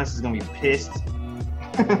Giannis is gonna be pissed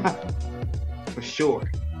for sure.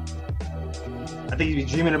 I think he's been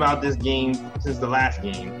dreaming about this game since the last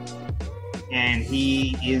game, and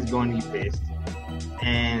he is going to be pissed.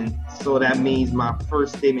 And so that means my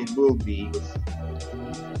first statement will be.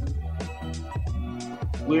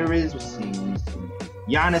 Let's see.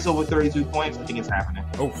 Giannis over 32 points. I think it's happening.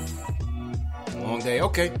 Oh, long day.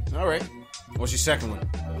 Okay, all right. What's your second one?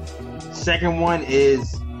 Second one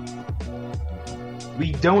is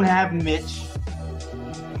we don't have Mitch.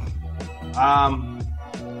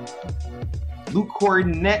 Luke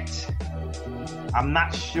Cornett. I'm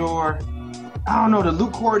not sure. I don't know. The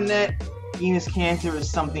Luke Cornett, Enes Kanter is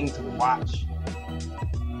something to watch.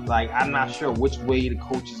 Like, I'm not sure which way the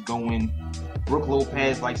coach is going. Brook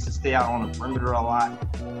Lopez likes to stay out on the perimeter a lot.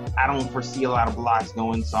 I don't foresee a lot of blocks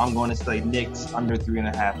going, so I'm going to say Knicks under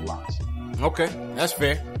 3.5 blocks. Okay, that's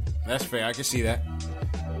fair. That's fair. I can see that.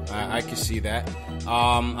 I can see that.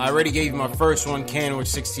 I already gave you my first one, Cannon with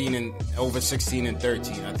 16 and over 16 and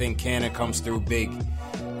 13. I think Cannon comes through big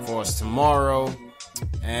for us tomorrow.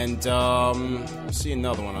 And let's see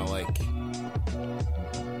another one I like.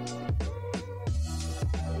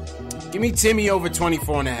 Give me Timmy over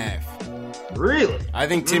 24.5. Really? I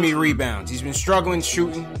think Timmy rebounds. He's been struggling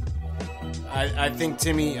shooting. I think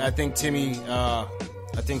Timmy rebounds.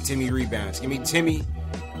 Give me Timmy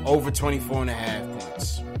over 24.5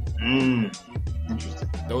 points. Interesting.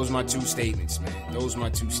 Those are my two statements, man.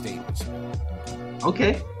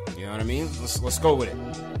 Okay. You know what I mean? Let's go with it.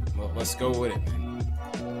 Let's go with it, man.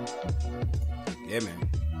 Yeah, man.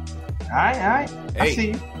 All right. Hey, I see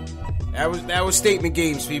you. That was statement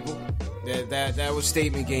games, people. That was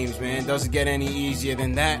statement games, man. Doesn't get any easier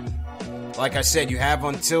than that. like I said, you have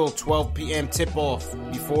until 12 p.m. tip-off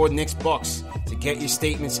before Knicks Bucks to get your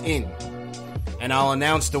statements in. And I'll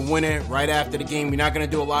announce the winner right after the game. We're not going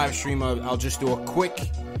to do a live stream. I'll just do a quick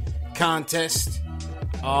contest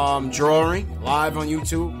drawing live on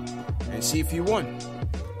YouTube and see if you won.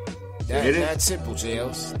 That's simple,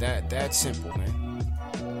 JLs. That's simple, man.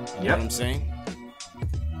 You know what I'm saying?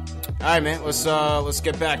 All right, man. Let's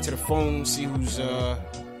get back to the phone. See who's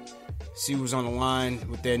on the line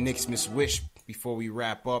with their Knicks Miss Wish before we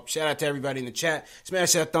wrap up. Shout out to everybody in the chat.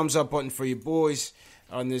 Smash that thumbs up button for your boys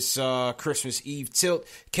on this Christmas Eve tilt.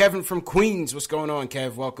 Kevin from Queens, what's going on,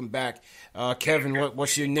 Kev? Welcome back, Kevin.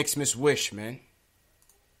 What's your Knicks Miss Wish, man?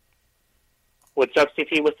 What's up,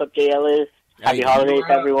 CT? What's up, JL? Happy holidays,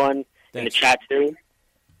 everyone. Thanks. In the chat too.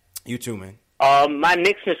 You too, man. My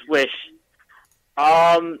Knicks Miss Wish.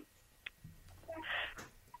 I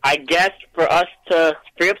guess for us to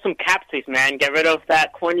free up some cap space, man. Get rid of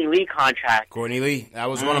that Courtney Lee contract. Courtney Lee. That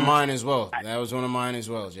was one of mine as well.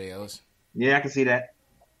 Jay Ellis. Yeah, I can see that.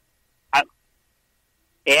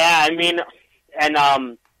 Yeah, I mean, and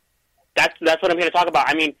that's what I'm here to talk about.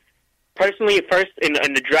 I mean, personally, first in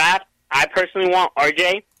the draft, I personally want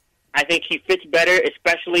RJ. I think he fits better,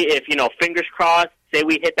 especially if, fingers crossed, say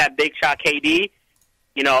we hit that big shot KD.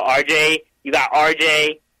 RJ, you got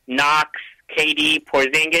RJ, Knox, KD,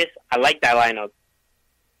 Porzingis. I like that lineup.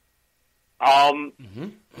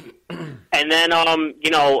 And then,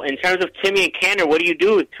 in terms of Timmy and Canner, what do you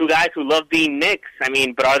do with two guys who love being Knicks? I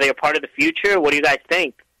mean, but are they a part of the future? What do you guys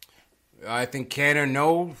think? I think Canner,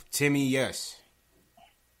 no. Timmy, yes.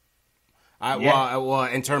 Well,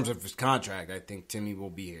 in terms of his contract, I think Timmy will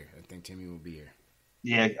be here.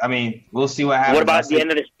 Yeah, I mean, we'll see what happens. What about the end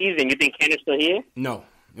of the season? You think Canner's still here? No.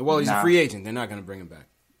 Well, he's a free agent. They're not going to bring him back.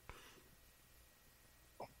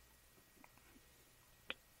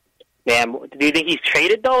 Damn. Do you think he's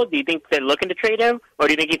traded, though? Do you think they're looking to trade him? Or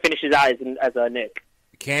do you think he finishes out as a Knick?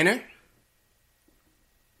 Canner?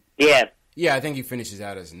 Yeah. Yeah, I think he finishes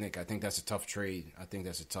out as a Knick. I think that's a tough trade. To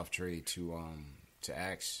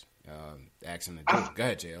axe him to do. Go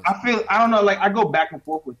ahead, JL. I don't know, I go back and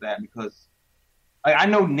forth with that because I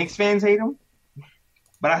know Knicks fans hate him,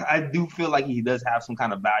 but I do feel like he does have some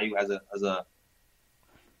kind of value as a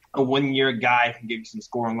 1 year guy, can give you some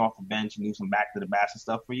scoring off the bench and do some back to the basket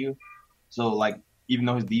stuff for you. So even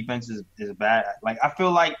though his defense is bad, I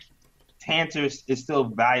feel like Tanter is still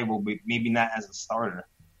valuable, but maybe not as a starter,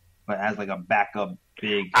 but as a backup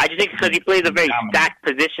big. I just think because he plays a very stacked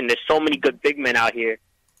position. There's so many good big men out here.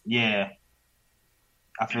 Yeah,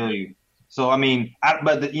 I feel you. So I mean,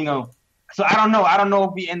 so I don't know. I don't know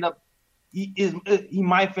if we end up. He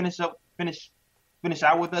might finish out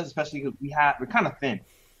with us, especially because we're kind of thin.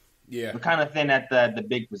 Yeah, we're kind of thin at the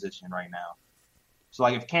big position right now. So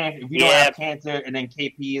if we don't have Cantor and then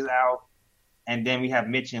KP is out, and then we have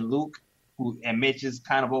Mitch and Luke, and Mitch is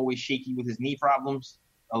kind of always shaky with his knee problems,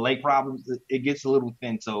 leg problems, it gets a little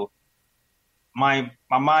thin. So my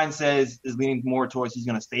mind is leaning more towards he's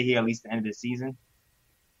going to stay here at least the end of the season.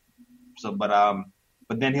 So, but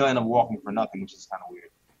then he'll end up walking for nothing, which is kind of weird.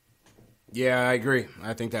 Yeah, I agree.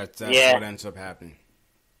 I think that's what ends up happening.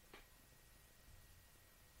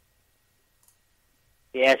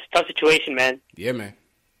 Yeah, it's a tough situation, man. Yeah, man.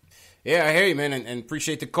 Yeah, I hear you, man, and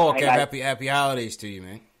appreciate the call, Kev. Happy holidays to you,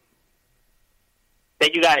 man.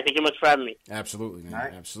 Thank you, guys. Thank you much for having me. Absolutely, man.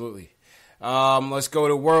 Right. Absolutely. Let's go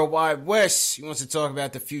to Worldwide Wes. He wants to talk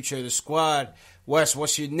about the future of the squad. Wes,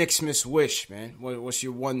 what's your Knicks Miss Wish, man? What's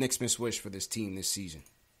your one Knicks Miss Wish for this team this season?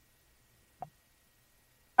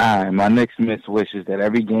 All right, my Knicks Miss Wish is that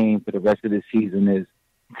every game for the rest of the season is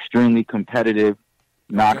extremely competitive.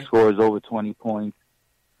 Knox scores over 20 points.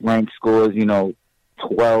 Rank scores,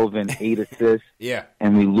 12 and 8 assists. Yeah.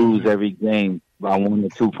 And we lose every game by 1 or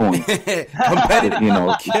 2 points. Competitive.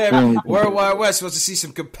 Worldwide West wants to see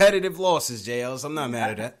some competitive losses, JLs. I'm not mad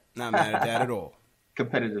at that. Not mad at that at all.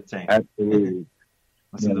 Competitive team. Absolutely.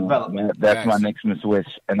 Development. That's my Knicks Miss Wish.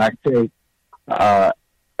 And I say,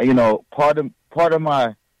 part of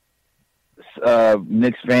my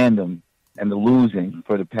Knicks fandom and the losing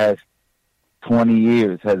for the past 20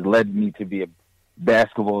 years has led me to be a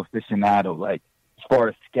basketball aficionado, as far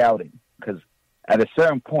as scouting. Because at a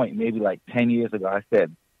certain point, maybe 10 years ago, I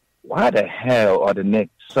said, why the hell are the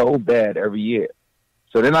Knicks so bad every year?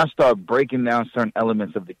 So then I started breaking down certain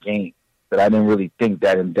elements of the game that I didn't really think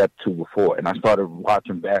that in depth to before. And I started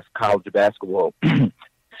watching college basketball,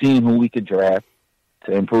 seeing who we could draft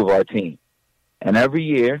to improve our team. And every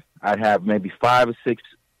year, I'd have maybe 5 or 6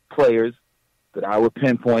 players that I would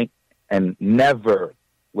pinpoint, and never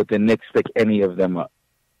would the Knicks pick any of them up.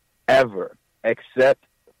 Ever. Except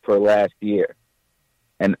for last year.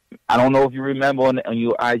 And I don't know if you remember on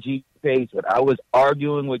your IG page, but I was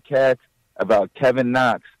arguing with cats about Kevin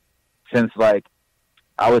Knox since, like,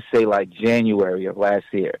 I would say, like, January of last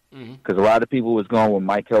year. Because a lot of people was going with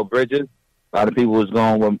Michael Bridges. A lot of people was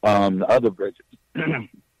going with the other Bridges.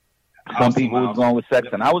 Some people was going with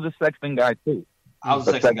Sexton. I was a Sexton guy, too. I was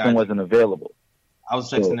a but Sexton Sexton guy. wasn't available. I was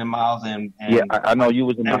Sexton and Miles and yeah, I know you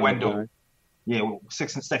was a and Wendell. guy. Yeah,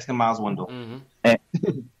 Sexton, Miles, Wendell. And,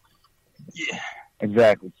 Yeah.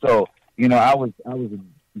 exactly. So, you know, I was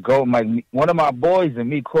going, like, one of my boys and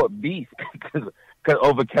me caught beef because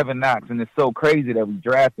over Kevin Knox, and it's so crazy that we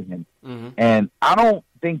drafted him. And I don't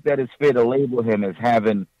think that it's fair to label him as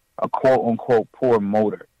having a quote-unquote poor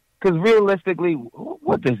motor. Because realistically,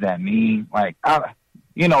 what does that mean? Like,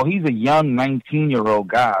 you know, he's a young 19-year-old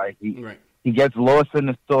guy. He gets lost in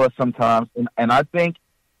the store sometimes, and I think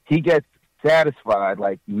he gets satisfied,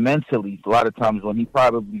 like, mentally a lot of times when he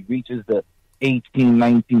probably reaches the 18,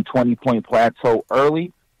 19, 20-point plateau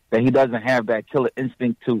early, that he doesn't have that killer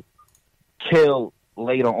instinct to kill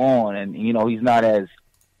later on. And, you know, he's not as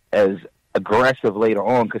aggressive later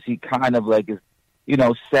on because he kind of, like, is, you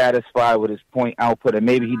know, satisfied with his point output, and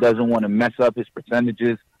maybe he doesn't want to mess up his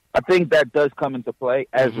percentages. I think that does come into play,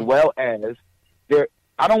 as well as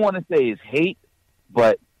I don't want to say his hate,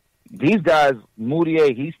 but these guys,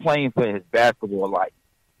 Moutier, he's playing for his basketball life.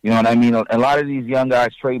 You know what I mean? A lot of these young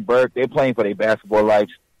guys, Trey Burke, they're playing for their basketball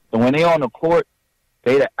lives. So when they're on the court,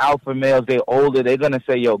 they the alpha males, they're older, they're going to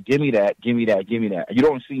say, yo, give me that, give me that, give me that. You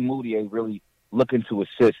don't see Moutier really looking to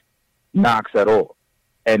assist Knox at all.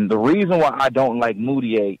 And the reason why I don't like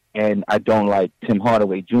Moutier and I don't like Tim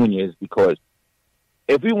Hardaway Jr. is because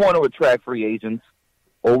if we want to attract free agents,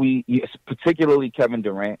 or particularly Kevin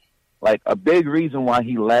Durant, like, a big reason why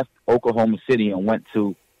he left Oklahoma City and went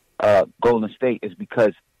to Golden State is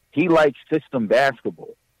because he likes system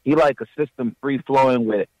basketball. He likes a system free-flowing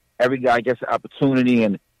where every guy gets an opportunity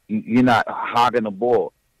and you're not hogging the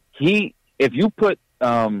ball. If you put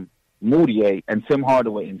Moutier and Tim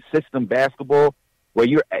Hardaway in system basketball, where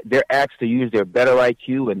they're asked to use their better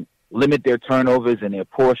IQ and limit their turnovers and their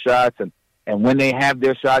poor shots, and when they have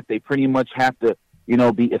their shots, they pretty much have to, you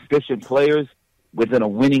know, be efficient players within a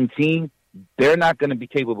winning team, they're not going to be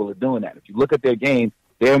capable of doing that. If you look at their game,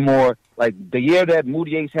 they're more like the year that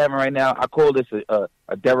Moutier's having right now. I call this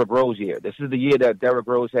a Derrick Rose year. This is the year that Derrick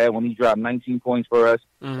Rose had when he dropped 19 points for us,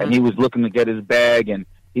 and he was looking to get his bag, and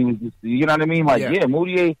he was just, you know what I mean? Like, yeah,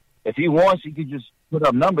 Moutier, if he wants, he could just put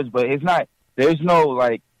up numbers, but it's not. There's no,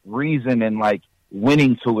 like, reason and, like,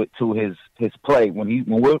 winning to his play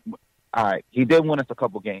all right, he did win us a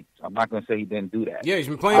couple games. I'm not going to say he didn't do that. Yeah, he's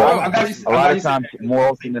been playing well. A lot of times, more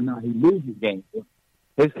often than not, he loses games.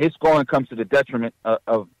 His scoring comes to the detriment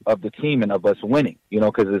of the team and of us winning. You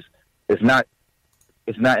know, because it's not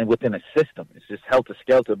within a system. It's just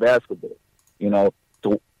helter-skelter basketball. You know,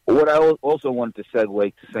 so what I also wanted to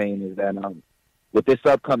segue to saying is that with this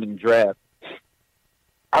upcoming draft,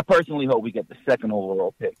 I personally hope we get the second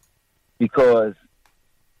overall pick, because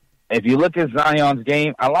if you look at Zion's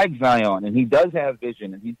game, I like Zion, and he does have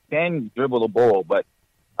vision, and he can dribble the ball. But,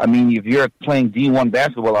 I mean, if you're playing D1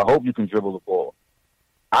 basketball, I hope you can dribble the ball.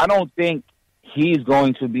 I don't think he's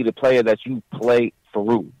going to be the player that you play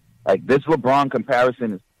through. Like, this LeBron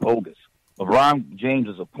comparison is bogus. LeBron James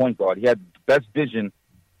is a point guard. He had the best vision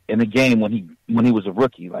in the game when he was a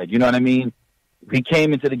rookie. Like, you know what I mean? He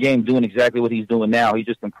came into the game doing exactly what he's doing now. He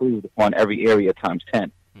just improved upon every area times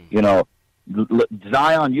 10. You know,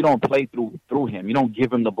 Zion, you don't play through him. You don't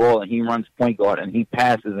give him the ball, and he runs point guard, and he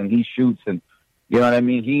passes, and he shoots, and you know what I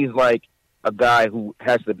mean? He's like a guy who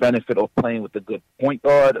has the benefit of playing with a good point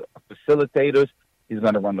guard, facilitators. He's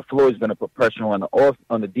going to run the floor. He's going to put pressure on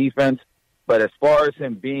the defense. But as far as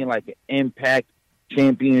him being like an impact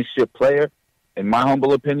championship player, in my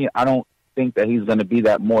humble opinion, I don't think that he's going to be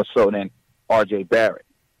that more so than R.J. Barrett.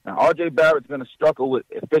 Now, R.J. Barrett's going to struggle with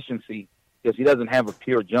efficiency because he doesn't have a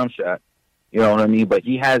pure jump shot. You know what I mean? But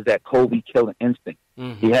he has that Kobe killing instinct.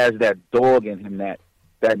 He has that dog in him,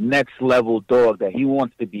 that next level dog that he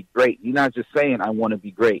wants to be great. He's not just saying, I want to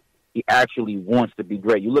be great. He actually wants to be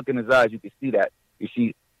great. You look in his eyes, you can see that. You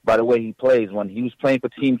see by the way he plays. When he was playing for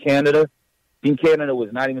Team Canada was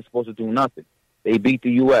not even supposed to do nothing. They beat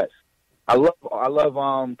the U.S. I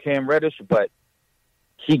love Cam Reddish, but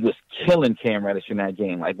he was killing Cam Reddish in that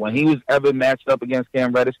game. Like, when he was ever matched up against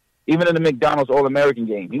Cam Reddish, even in the McDonald's All-American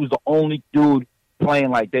game, he was the only dude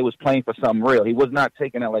playing like they was playing for something real. He was not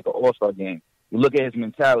taking it like an All-Star game. You look at his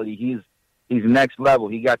mentality, he's next level.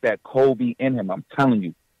 He got that Kobe in him, I'm telling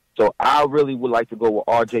you. So I really would like to go with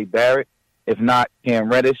R.J. Barrett, if not Cam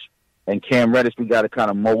Reddish. And Cam Reddish, we got to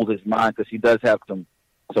kind of mold his mind because he does have some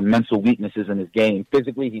some mental weaknesses in his game.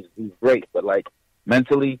 Physically, he's great, but like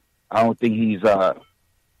mentally, I don't think he's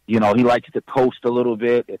he likes to coast a little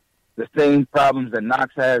bit. It's the same problems that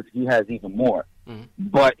Knox has, he has even more. Mm-hmm.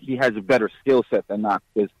 But he has a better skill set than Knox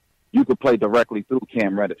because you could play directly through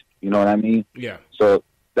Cam Reddish. You know what I mean? Yeah. So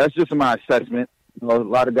that's just my assessment. A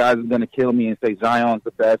lot of guys are going to kill me and say Zion's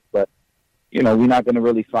the best, but we're not going to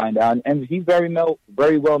really find out. And he very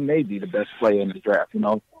well may be the best player in the draft.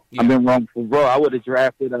 Yeah. I've been wrong for bro. I would have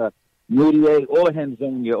drafted Moutier or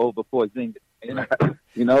Henzonja over Porzingis.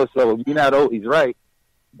 So you're not always right,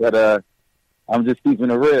 but I'm just keeping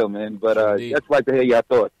it real, man. But I'd like to hear your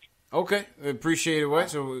thoughts. Okay, appreciate it,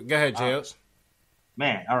 Wes. So go ahead, Jails.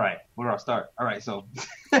 Man, all right. Where do I start? All right, so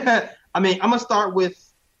I'm gonna start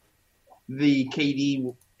with the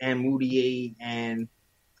KD and Moutier and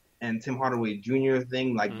Tim Hardaway Jr.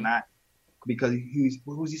 thing, not because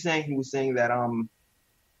what was he saying? He was saying that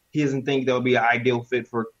he doesn't think there'll be an ideal fit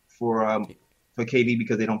for KD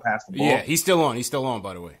because they don't pass the ball. Yeah, he's still on. He's still on,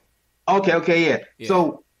 by the way. Okay, yeah.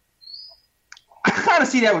 So I kind of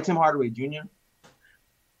see that with Tim Hardaway Jr.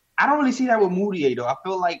 I don't really see that with Moutier though. I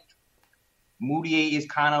feel like Moutier is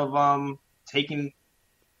kind of taking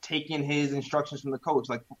his instructions from the coach.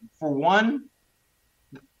 Like for one,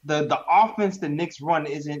 the offense the Knicks run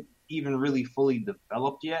isn't even really fully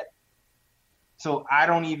developed yet. So I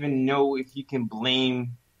don't even know if you can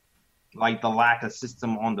blame like the lack of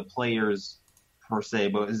system on the players per se,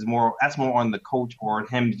 but that's more on the coach or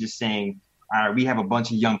him just saying, all right, we have a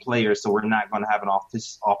bunch of young players, so we're not going to have an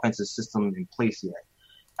offensive system in place yet.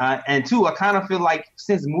 And two, I kind of feel like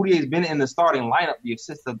since Moutier's been in the starting lineup, the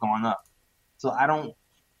assists have gone up. So I don't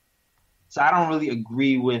really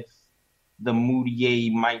agree with the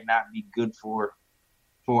Moutier might not be good for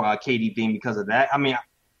KD thing because of that. I mean,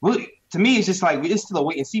 really, to me, it's just like it's still a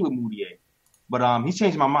wait and see with Moutier. But he's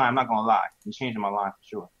changing my mind. I'm not gonna lie, he's changing my mind for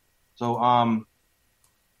sure. So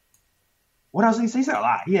what else did he say? He said a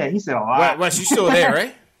lot. Yeah, he said a lot. Wes, you still there,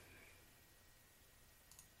 right?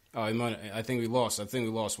 Oh, I think we lost.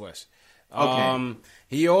 Wes. Okay.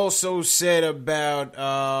 He also said about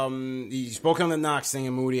he spoke on the Knox thing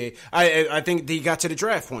and Moutier. I think he got to the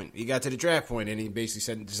draft point. And he basically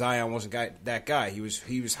said Zion wasn't that guy. He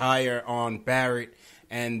was higher on Barrett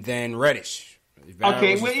and then Reddish.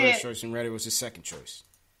 Barrett was his first choice and Reddish was his second choice.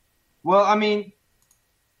 Well, I mean,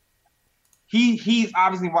 he's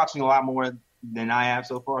obviously watching a lot more than I have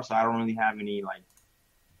so far, so I don't really have any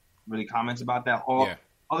really comments about that.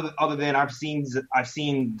 Other than I've seen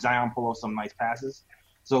Zion pull off some nice passes.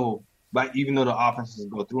 So, but even though the offenses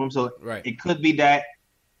go through him, so It could be that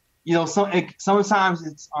sometimes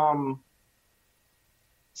it's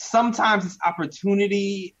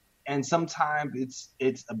opportunity and sometimes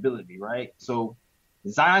it's ability, right? So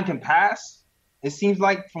Zion can pass. It seems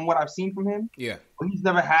like from what I've seen from him, but he's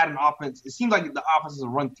never had an offense. It seems like the offenses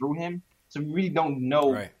run through him, so we really don't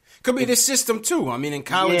know. Right, could be the system too. I mean, in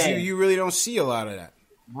college, you really don't see a lot of that.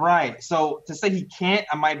 Right. So to say he can't,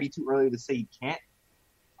 I might be too early to say he can't,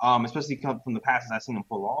 especially from the passes I've seen him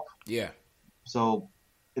pull off. Yeah. So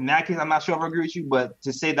in that case, I'm not sure if I agree with you, but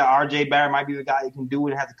to say that R.J. Barrett might be the guy who can do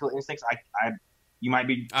it and has the killer instincts, you might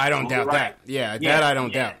be. I don't doubt that. Yeah, that I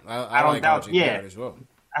don't doubt. I don't doubt. Barrett as well.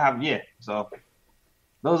 So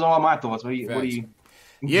those are all my thoughts. What do you?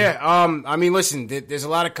 Yeah. I mean, listen. There's a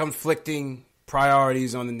lot of conflicting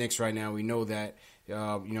priorities on the Knicks right now. We know that.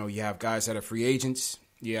 You have guys that are free agents.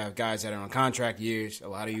 You have guys that are on contract years. A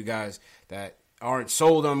lot of you guys that aren't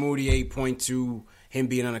sold on Moutier point to him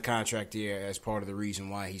being on a contract year as part of the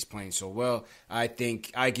reason why he's playing so well. I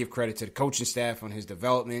think I give credit to the coaching staff on his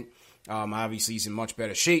development. Obviously, he's in much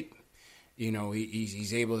better shape.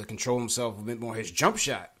 He's able to control himself a bit more. His jump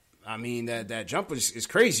shot, I mean, that jump is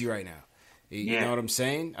crazy right now. You know what I'm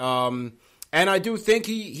saying? And I do think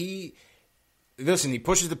he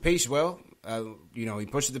pushes the pace well. He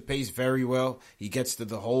pushes the pace very well. He gets to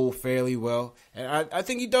the hole fairly well. And I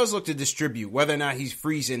think he does look to distribute. Whether or not he's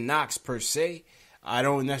freezing Knox per se, I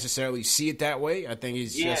don't necessarily see it that way. I think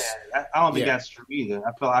he's just... I don't think that's true either.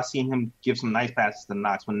 I feel I've seen him give some nice passes to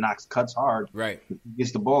Knox when Knox cuts hard. Right. He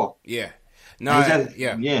gets the ball. Yeah. Yeah.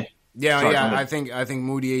 I think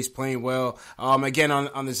Moutier's playing well. Again,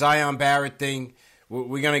 on the Zion Barrett thing,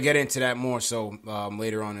 we're going to get into that more so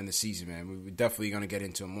later on in the season, man. We're definitely going to get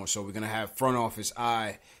into it more so. We're going to have front office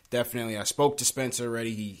eye, definitely. I spoke to Spencer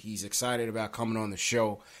already. He's excited about coming on the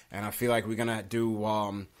show, and I feel like we're going to do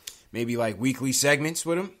maybe like weekly segments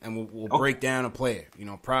with him, and we'll break down a player,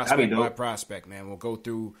 prospect by prospect, man. We'll go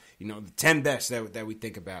through, the 10 best that we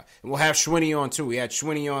think about. And we'll have Schwinny on, too. We had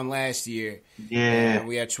Schwinny on last year. Yeah.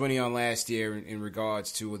 We had Schwinny on last year in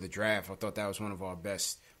regards to the draft. I thought that was one of our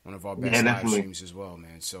best live definitely. streams as well,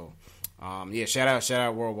 man. So, shout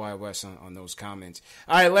out Worldwide West on those comments.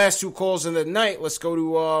 All right, last 2 calls of the night. Let's go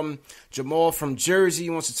to Jamal from Jersey. He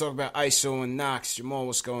wants to talk about ISO and Knox. Jamal,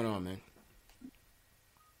 what's going on, man?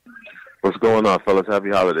 What's going on, fellas?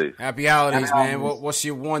 Happy holidays. Happy holidays, man. What's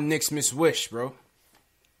your one Knicks miss wish, bro?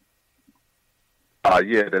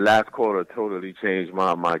 The last quarter totally changed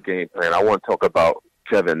my game plan. I want to talk about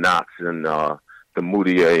Kevin Knox and the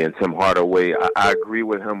Moutier and Tim Hardaway. I agree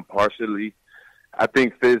with him partially. I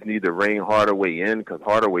think Fizz need to rein Hardaway in because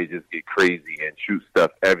Hardaway just get crazy and shoot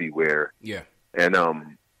stuff everywhere. Yeah. And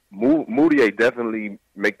Moutier definitely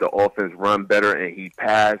make the offense run better, and he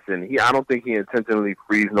pass, and I don't think he intentionally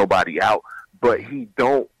frees nobody out, but he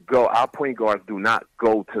don't go. Our point guards do not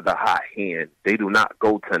go to the hot hand. They do not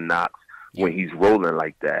go to Knox when he's rolling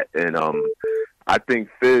like that. And I think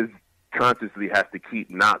Fizz consciously has to keep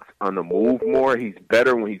Knox on the move more. He's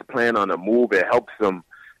better when he's playing on the move. It helps him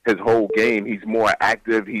his whole game. He's more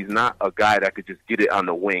active. He's not a guy that could just get it on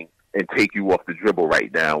the wing and take you off the dribble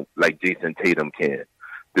right now like Jason Tatum can.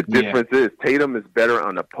 The difference is Tatum is better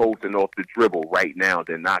on the post and off the dribble right now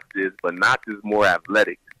than Knox is, but Knox is more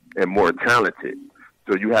athletic and more talented.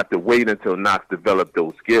 So you have to wait until Knox develops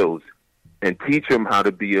those skills and teach him how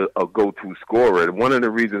to be a go-to scorer. And one of the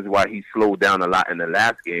reasons why he slowed down a lot in the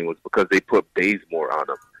last game was because they put Bazemore on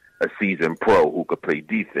him, a seasoned pro who could play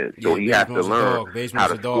defense. So he has to learn how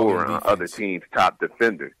to score on other teams' top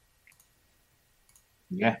defenders.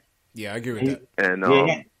 Yeah. Yeah, I agree with that. And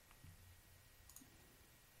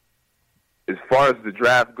as far as the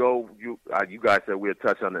draft go, you guys said we'll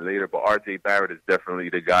touch on it later, but R.J. Barrett is definitely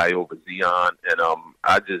the guy over Zion, and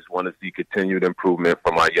I just want to see continued improvement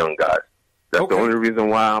from our young guys. That's the only reason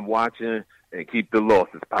why I'm watching and keep the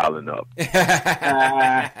losses piling up.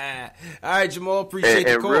 All right, Jamal, appreciate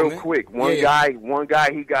the call, real man. quick, one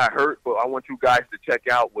guy he got hurt, but I want you guys to check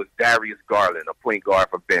out was Darius Garland, a point guard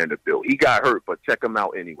for Vanderbilt. He got hurt, but check him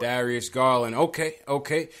out anyway. Darius Garland.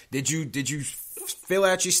 Okay. Did you fill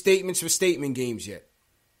out your statements for statement games yet?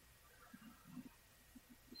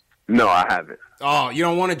 No, I haven't. Oh, you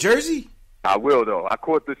don't want a jersey? I will though. I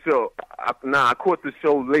caught the show. I caught the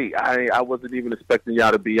show late. I wasn't even expecting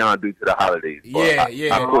y'all to be on due to the holidays. Yeah.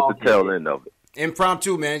 I caught the tail end of it.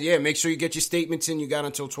 Impromptu, man. Yeah, make sure you get your statements in. You got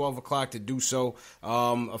until 12 o'clock to do so.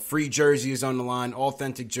 A free jersey is on the line,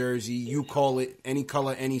 authentic jersey. You call it, any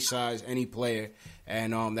color, any size, any player.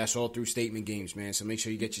 And that's all through statement games, man. So make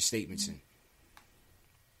sure you get your statements in.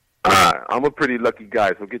 All right. I'm a pretty lucky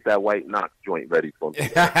guy, so get that white Knox joint ready for me. All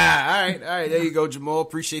right. There you go, Jamal.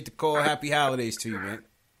 Appreciate the call. Happy holidays to you, man.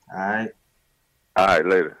 All right,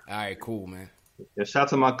 later. All right, cool, man. Yeah, shout out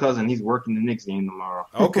to my cousin. He's working the Knicks game tomorrow.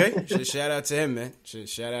 Okay. Shout out to him, man.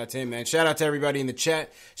 Shout out to everybody in the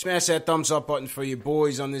chat. Smash that thumbs up button for your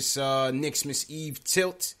boys on this Knicks Miss Eve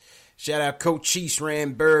tilt. Shout out Coach Cheese,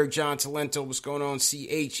 Ramberg, John Talento. What's going on?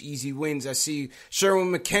 CH, Easy Wins. I see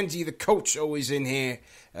Sherwin McKenzie, the coach, always in here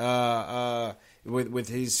with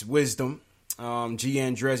his wisdom. G.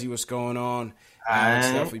 Andrezzi, what's going on? Alex,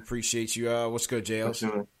 definitely appreciate you. What's good,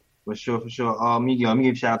 JL? For sure. Let me give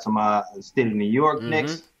a shout out to my State of New York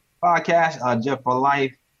Knicks podcast, Jeff for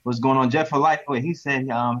Life. What's going on, Jeff for Life? Wait, he said,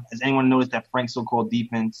 has anyone noticed that Frank's so-called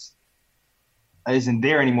defense isn't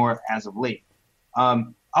there anymore as of late?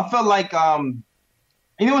 I felt like,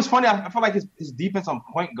 what's funny? I feel like his defense on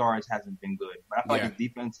point guards hasn't been good, but I feel like his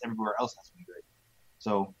defense everywhere else has been good.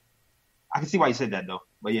 So I can see why you said that, though.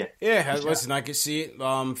 But yeah. Yeah, listen, I can see it.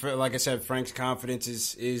 Like I said, Frank's confidence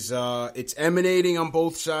is it's emanating on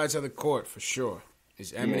both sides of the court for sure.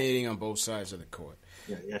 It's emanating on both sides of the court.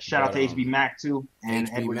 Yeah. Shout out to HB Mack too and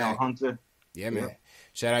Edward L. Hunter. Yeah, man. Yeah.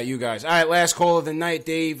 Shout out you guys. All right, last call of the night,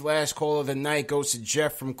 Dave. Last call of the night goes to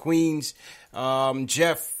Jeff from Queens.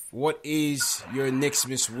 Jeff, what is your Knicks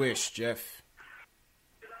miss wish, Jeff?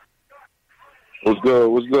 What's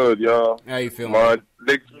good, y'all? How you feeling? My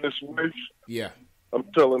Knicks miss wish? Yeah. I'm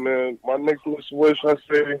telling, man, my Knicks miss wish, I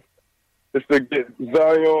say, is to get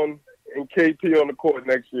Zion and KP on the court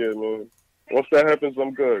next year, man. Once that happens,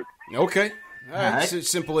 I'm good. Okay. All right.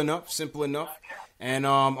 Simple enough. And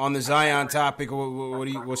on the Zion topic,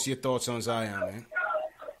 what's your thoughts on Zion, man?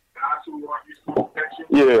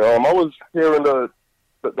 Yeah, I was hearing the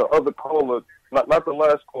other caller, not the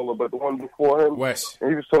last caller, but the one before him. Wes. And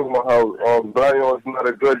he was talking about how Zion is not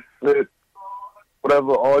a good fit.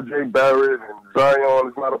 Whatever, R.J. Barrett and Zion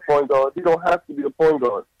is not a point guard. He don't have to be a point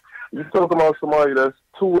guard. You're talking about somebody that's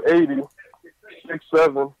 280,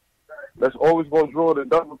 6'7", that's always going to draw the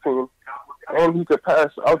double team, and he could pass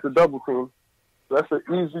out the double team. So that's an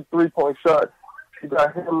easy 3-point shot. You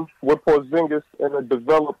got him with Porzingis and a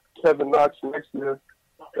developed Kevin Knox next year.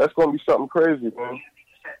 That's going to be something crazy, man.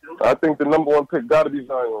 I think the number one pick got to be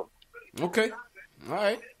Zion. Okay. All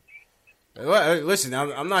right. Well, listen,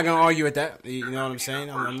 I'm not going to argue with that. You know what I'm saying?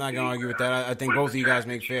 I'm not going to argue with that. I think both of you guys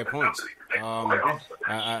make fair points.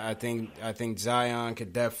 I think Zion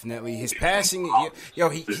could definitely, his passing,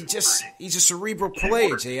 he's a cerebral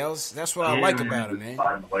player, JLs. That's what I like about him, man.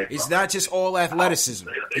 He's not just all athleticism.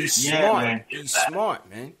 He's smart. Man. He's smart,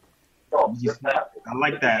 man. I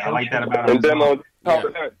like that. I like that about him. And then on top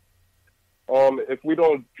of that, if we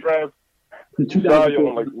don't draft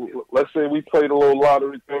Zion, like let's say we played a little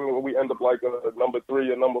lottery thing and we end up like a number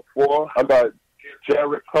 3 or number 4, I got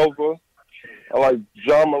Jarrett Culver, I like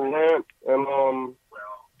John Morant, and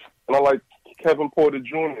I like Kevin Porter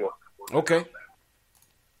Jr. Okay.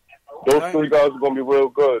 Those 3 guys are going to be real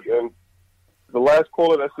good. And the last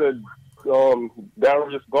caller that said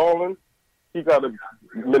Darius Garland, he got a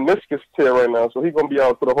meniscus tear right now, so he's going to be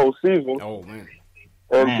out for the whole season. Oh, man.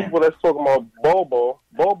 And people that's talking about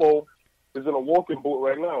Bobo is in a walking boot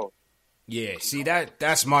right now. Yeah, see,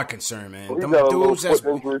 that's my concern, man.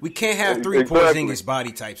 Well, we can't have 3 Porzingis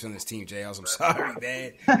body types on this team, JLs. I'm sorry,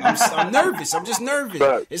 man. I'm nervous. I'm just nervous.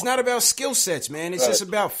 Right. It's not about skill sets, man. It's just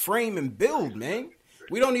about frame and build, man.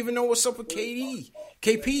 We don't even know what's up with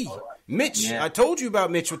KP, Mitch. Yeah. I told you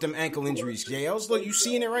about Mitch with them ankle injuries, JLs. Look, you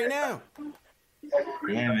seeing it right now.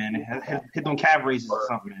 Yeah, man. Hit them calf races or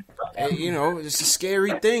something, man. Hey, you know, it's a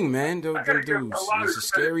scary thing, man. Them dudes. It's a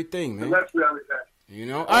scary thing, man. You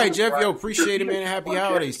know? All right, Jeff. Yo, appreciate it, man. Happy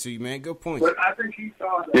holidays to you, man. Good points.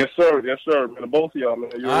 Yes, sir. Yes, sir. Man, both of y'all,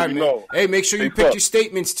 man. You already know. Hey, make sure you pick your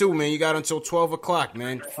statements, too, man. You got until 12 o'clock,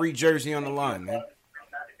 man. Free jersey on the line, man.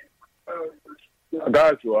 I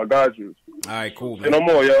got you. All right, cool, man. Say no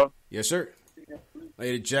more, y'all. Yes, sir.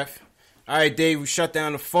 Later, Jeff. All right, Dave, we shut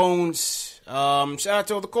down the phones. Shout out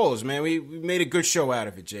to all the callers, man. We made a good show out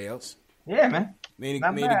of it, JLs. Yeah, man. Made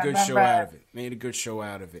a good show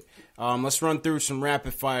out of it. Let's run through some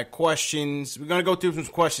rapid fire questions. We're gonna go through some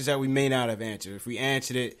questions that we may not have answered. If we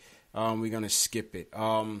answered it, we're gonna skip it.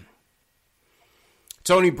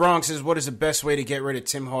 Tony Bronx says, "What is the best way to get rid of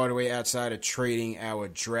Tim Hardaway outside of trading our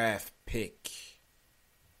draft pick?"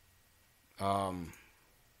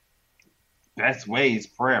 Best way is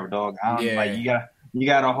prayer, dog. You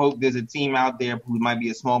gotta hope there's a team out there who might be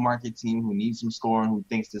a small market team who needs some scoring, who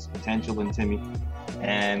thinks there's potential in Timmy,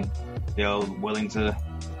 and they're willing to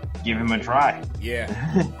give him a try. Yeah.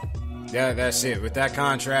 Yeah, that's it. With that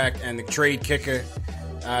contract and the trade kicker,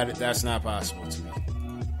 that's not possible to me.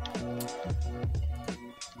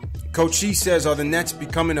 Coach She says, "Are the Nets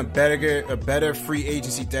becoming a better free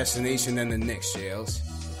agency destination than the Knicks, JLs?"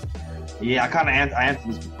 Yeah, I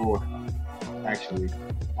answered this before, actually.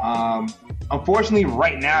 Unfortunately,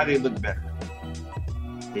 right now they look better.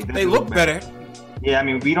 They look better. Yeah, I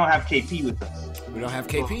mean, we don't have KP with us. We don't have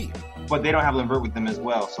KP. But they don't have LeVert with them as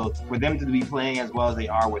well. So for them to be playing as well as they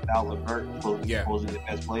are without LeVert, supposedly the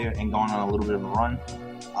best player, and going on a little bit of a run,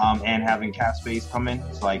 and having cap space come in,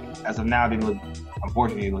 it's like, as of now, they look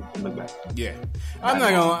better. Yeah. I'm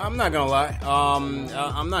not gonna lie.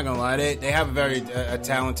 I'm not gonna lie. They have a very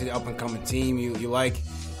talented up and coming team. You like,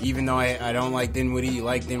 even though I don't like Dinwiddie, you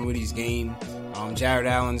like Dinwiddie's game. Jared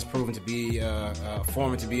Allen's proven to be a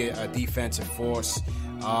defensive force.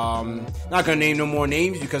 Not gonna name no more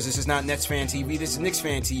names because this is not Nets fan TV. This is Knicks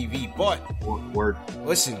fan TV. But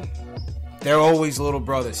listen, they're always little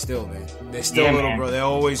brothers still, man. They're still little brother. They're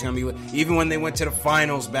always gonna be. Even when they went to the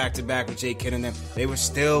finals back to back with Jay Kidd and them, they were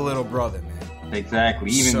still little brother, man. Exactly.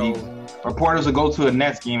 Even reporters will go to a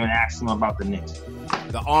Nets game and ask them about the Knicks.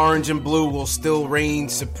 The orange and blue will still reign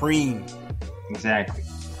supreme. Exactly.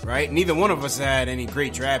 Right? Neither one of us had any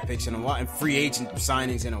great draft picks in a while and free agent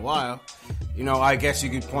signings in a while. You know, I guess you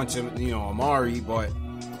could point to, Amari, but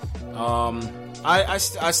I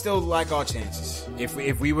still like our chances.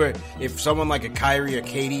 If someone like a Kyrie or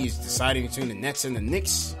KD is deciding between the Nets and the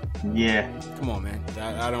Knicks, come on, man.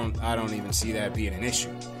 I don't even see that being an issue.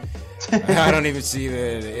 I don't even see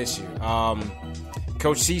the issue.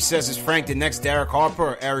 Coach C says, "Is Frank the next Derek Harper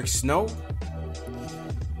or Eric Snow?"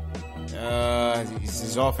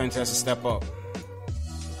 His offense has to step up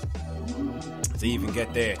to even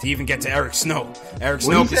get there. To even get to Eric Snow. Eric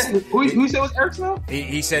Snow. Who said was Eric Snow?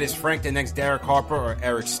 He said, "Is Frank the next Derek Harper or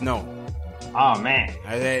Eric Snow?" Oh man.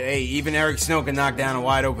 Hey, even Eric Snow can knock down a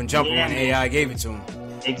wide open jumper when AI gave it to him.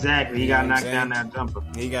 Exactly. He got to knock down that jumper.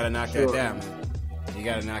 He got to knock that down, man. You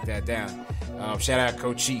got to knock that down. Shout out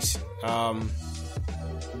Coach Cheese.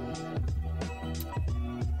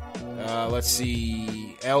 Let's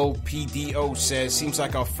see. LPDO says, seems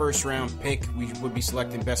like our first round pick, we would be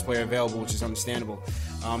selecting best player available, which is understandable.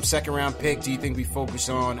 Second round pick, do you think we focus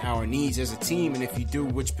on our needs as a team? And if you do,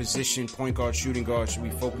 which position, point guard, shooting guard, should we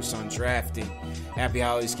focus on drafting? Happy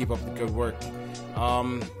holidays, keep up the good work.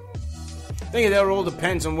 I think that all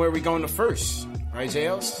depends on where we go in the first, right,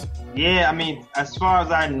 JLs? Yeah, I mean, as far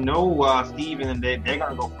as I know, Steven and they're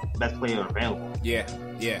gonna go best player available. Yeah.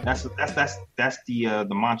 That's the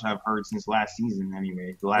mantra I've heard since last season.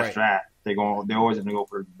 Anyway, the last draft, they're always gonna go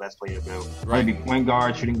for the best player available. Right. Maybe point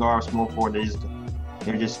guard, shooting guard, small forward.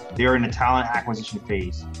 They're in the talent acquisition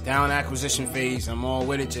phase. I'm all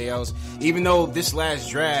with it, JLs. Even though this last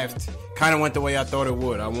draft kind of went the way I thought it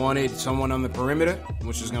would. I wanted someone on the perimeter,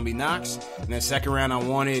 which was going to be Knox. And then second round, I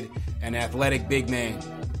wanted an athletic big man.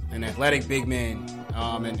 And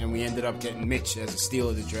we ended up getting Mitch as a steal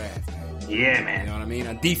of the draft. Yeah, man. You know what I mean?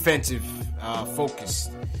 A defensive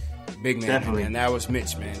focused big man. Definitely. And that was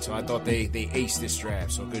Mitch, man. So I thought they aced this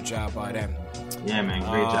draft. So good job by them. Yeah, man.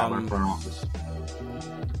 Great job on front office.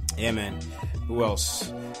 Yeah, man. Who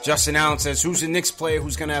else? Justin Allen says, who's the Knicks player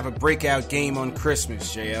who's going to have a breakout game on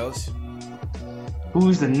Christmas, JLs?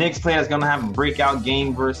 Who's the Knicks player that's going to have a breakout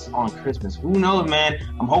game on Christmas? Who knows, man?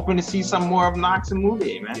 I'm hoping to see some more of Knox and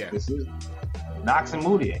Moutier, man. Yeah. This is Knox and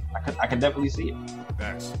Moutier. I can definitely see it.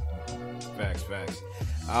 Facts.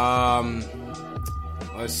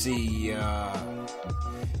 Let's see.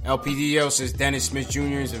 LPDO says Dennis Smith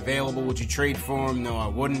Jr. is available. Would you trade for him? No, I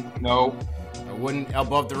wouldn't. No. I wouldn't.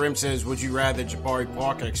 Above the Rim says, would you rather Jabari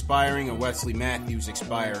Parker expiring or Wesley Matthews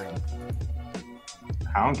expiring?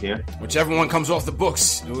 I don't care. Whichever one comes off the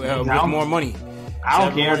books with more money. I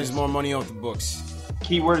don't care. There's more money off the books.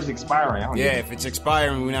 Keyword is expiring. If it's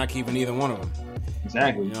expiring, we're not keeping either one of them.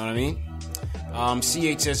 Exactly. You know what I mean?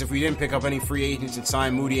 CH says, if we didn't pick up any free agents and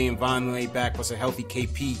sign Moutier and Vonleh back plus a healthy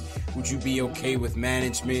KP, would you be okay with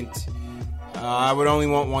management? I would only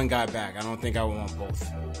want one guy back. I don't think I would want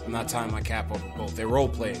both. I'm not tying my cap over both. They're role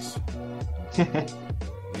players. You know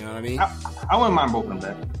what I mean? I wouldn't mind both of them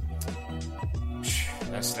back.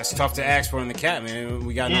 That's tough to ask for in the cap, man.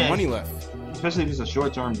 We got no money left. Especially if it's a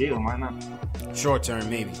short-term deal. Why not? Short-term,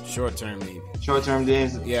 maybe. Short-term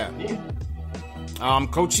deals. Yeah.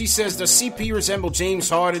 Coach E says, does CP resemble James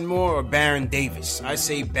Harden more or Baron Davis? I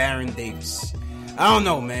say Baron Davis. I don't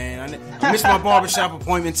know, man. I missed my barbershop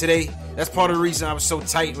appointment today. That's part of the reason I was so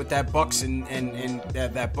tight with that Bucks and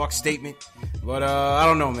that Bucks statement. But I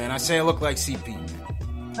don't know, man. I say I look like CP, man. You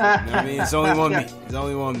know what I mean? It's only one me. It's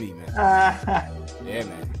only one me, man. Yeah,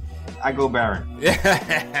 man. I go Baron.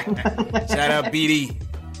 Shout out BD.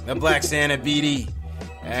 The Black Santa BD.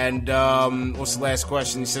 And what's the last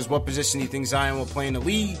question? He says, what position do you think Zion will play in the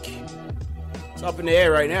league? It's up in the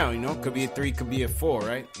air right now, you know. Could be a 3, could be a 4,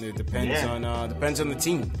 right? It depends on the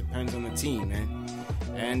team. Depends on the team, man.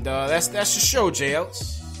 And that's the show,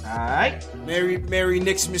 JLs. All right. Merry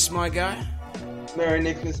Knicksmas, my guy. Merry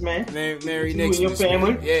Knicksmas, man. Merry Knicksmas. You and your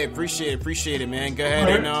family. Man. Yeah, appreciate it, man. Go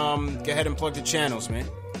ahead and plug the channels, man.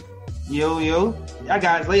 Yo, y'all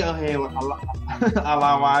guys later here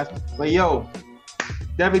wise. But yo,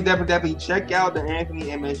 definitely check out the Anthony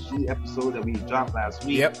MSG episode that we dropped last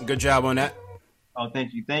week. Yep, good job on that. Oh,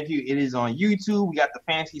 thank you. It is on YouTube. We got the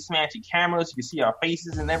fancy smashy cameras. You can see our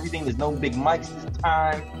faces and everything. There's no big mics this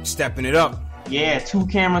time. Stepping it up. Yeah,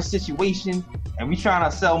 2-camera situation. And we trying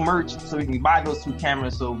to sell merch so we can buy those 2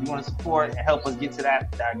 cameras. So if you want to support and help us get to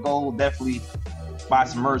that goal, definitely buy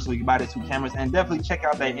some merch so we can buy the 2 cameras. And definitely check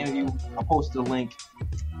out that interview. I'll post the link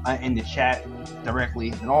in the chat directly.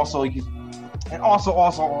 And also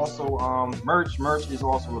merch is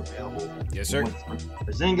also available. Yes, sir.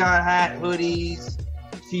 The Zingard hat, hoodies,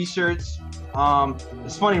 t-shirts.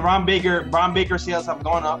 It's funny, Ron Baker sales have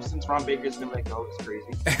gone up since Ron Baker's been let go. It's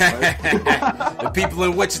crazy. The people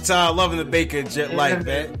in Wichita are loving the Baker life,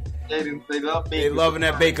 man. They love Baker. They loving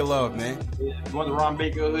that Baker love, man. If you want the Ron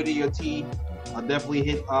Baker hoodie or tee, I'll definitely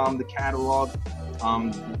hit the catalog.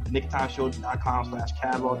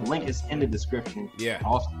 NickTimeShow.com/catalog. The link is in the description. Yeah.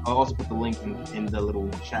 I'll also put the link in the little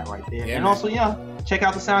chat right there. Yeah, and man. also, check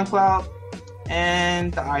out the SoundCloud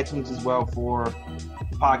and the iTunes as well for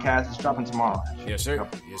the podcast. It's dropping tomorrow. Actually. Yes, sir.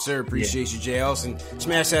 Yes, sir. Appreciate you, JLs. And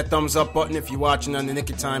smash that thumbs up button if you're watching on the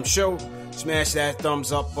Nick of Time Show. Smash that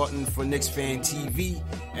thumbs up button for Knicks Fan TV.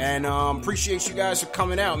 And appreciate you guys for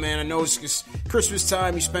coming out, man. I know it's Christmas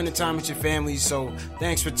time. You're spending time with your family. So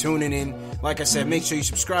thanks for tuning in. Like I said, make sure you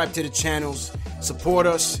subscribe to the channels. Support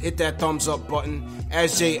us. Hit that thumbs up button.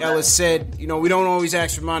 As Jay Ellis said, we don't always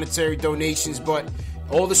ask for monetary donations, but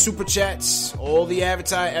all the super chats, all the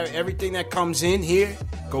everything that comes in here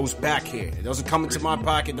goes back here. It doesn't come into my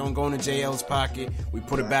pocket, don't go into JL's pocket. We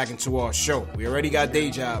put it back into our show. We already got day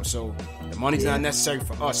jobs, so the money's not necessary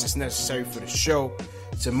for us. It's necessary for the show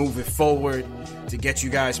to move it forward, to get you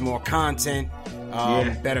guys more content,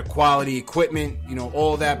 better quality equipment. You know,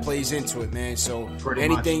 all that plays into it, man. So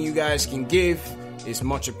anything you guys can give is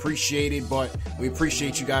much appreciated, but we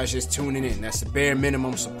appreciate you guys just tuning in. That's the bare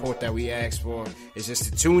minimum support that we ask for, is just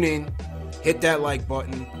to tune in, hit that like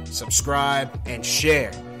button, subscribe, and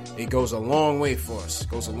share. It goes a long way for us. It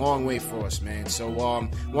goes a long way for us, man. So,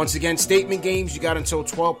 once again, statement games, you got until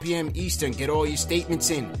 12 p.m. Eastern. Get all your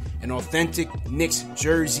statements in. An authentic Knicks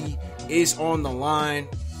jersey is on the line.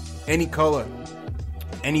 Any color,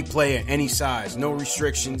 any player, any size. No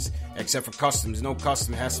restrictions except for customs. No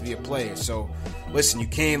custom, has to be a player. So, listen, you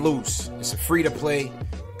can't lose. It's a free-to-play.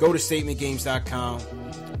 Go to statementgames.com.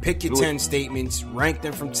 Pick your 10 statements. Rank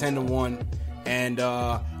them from 10 to 1. And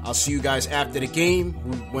I'll see you guys after the game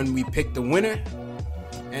when we pick the winner.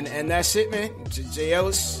 And that's it, man. Jay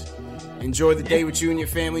Ellis, enjoy the day with you and your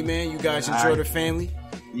family, man. You guys enjoy the family.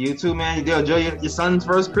 You too, man. Yo, enjoy your son's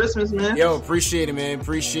first Christmas, man. Yo, appreciate it, man.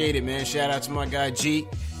 Appreciate it, man. Shout out to my guy, G.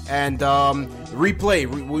 And replay.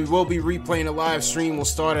 We will be replaying a live stream. We'll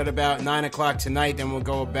start at about 9 o'clock tonight. Then we'll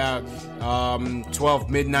go about 12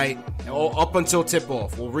 midnight up until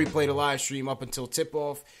tip-off. We'll replay the live stream up until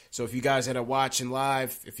tip-off. So if you guys that are watching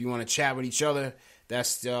live, if you want to chat with each other,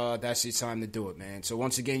 that's your time to do it, man. So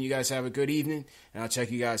once again, you guys have a good evening, and I'll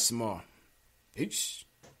check you guys tomorrow. Peace.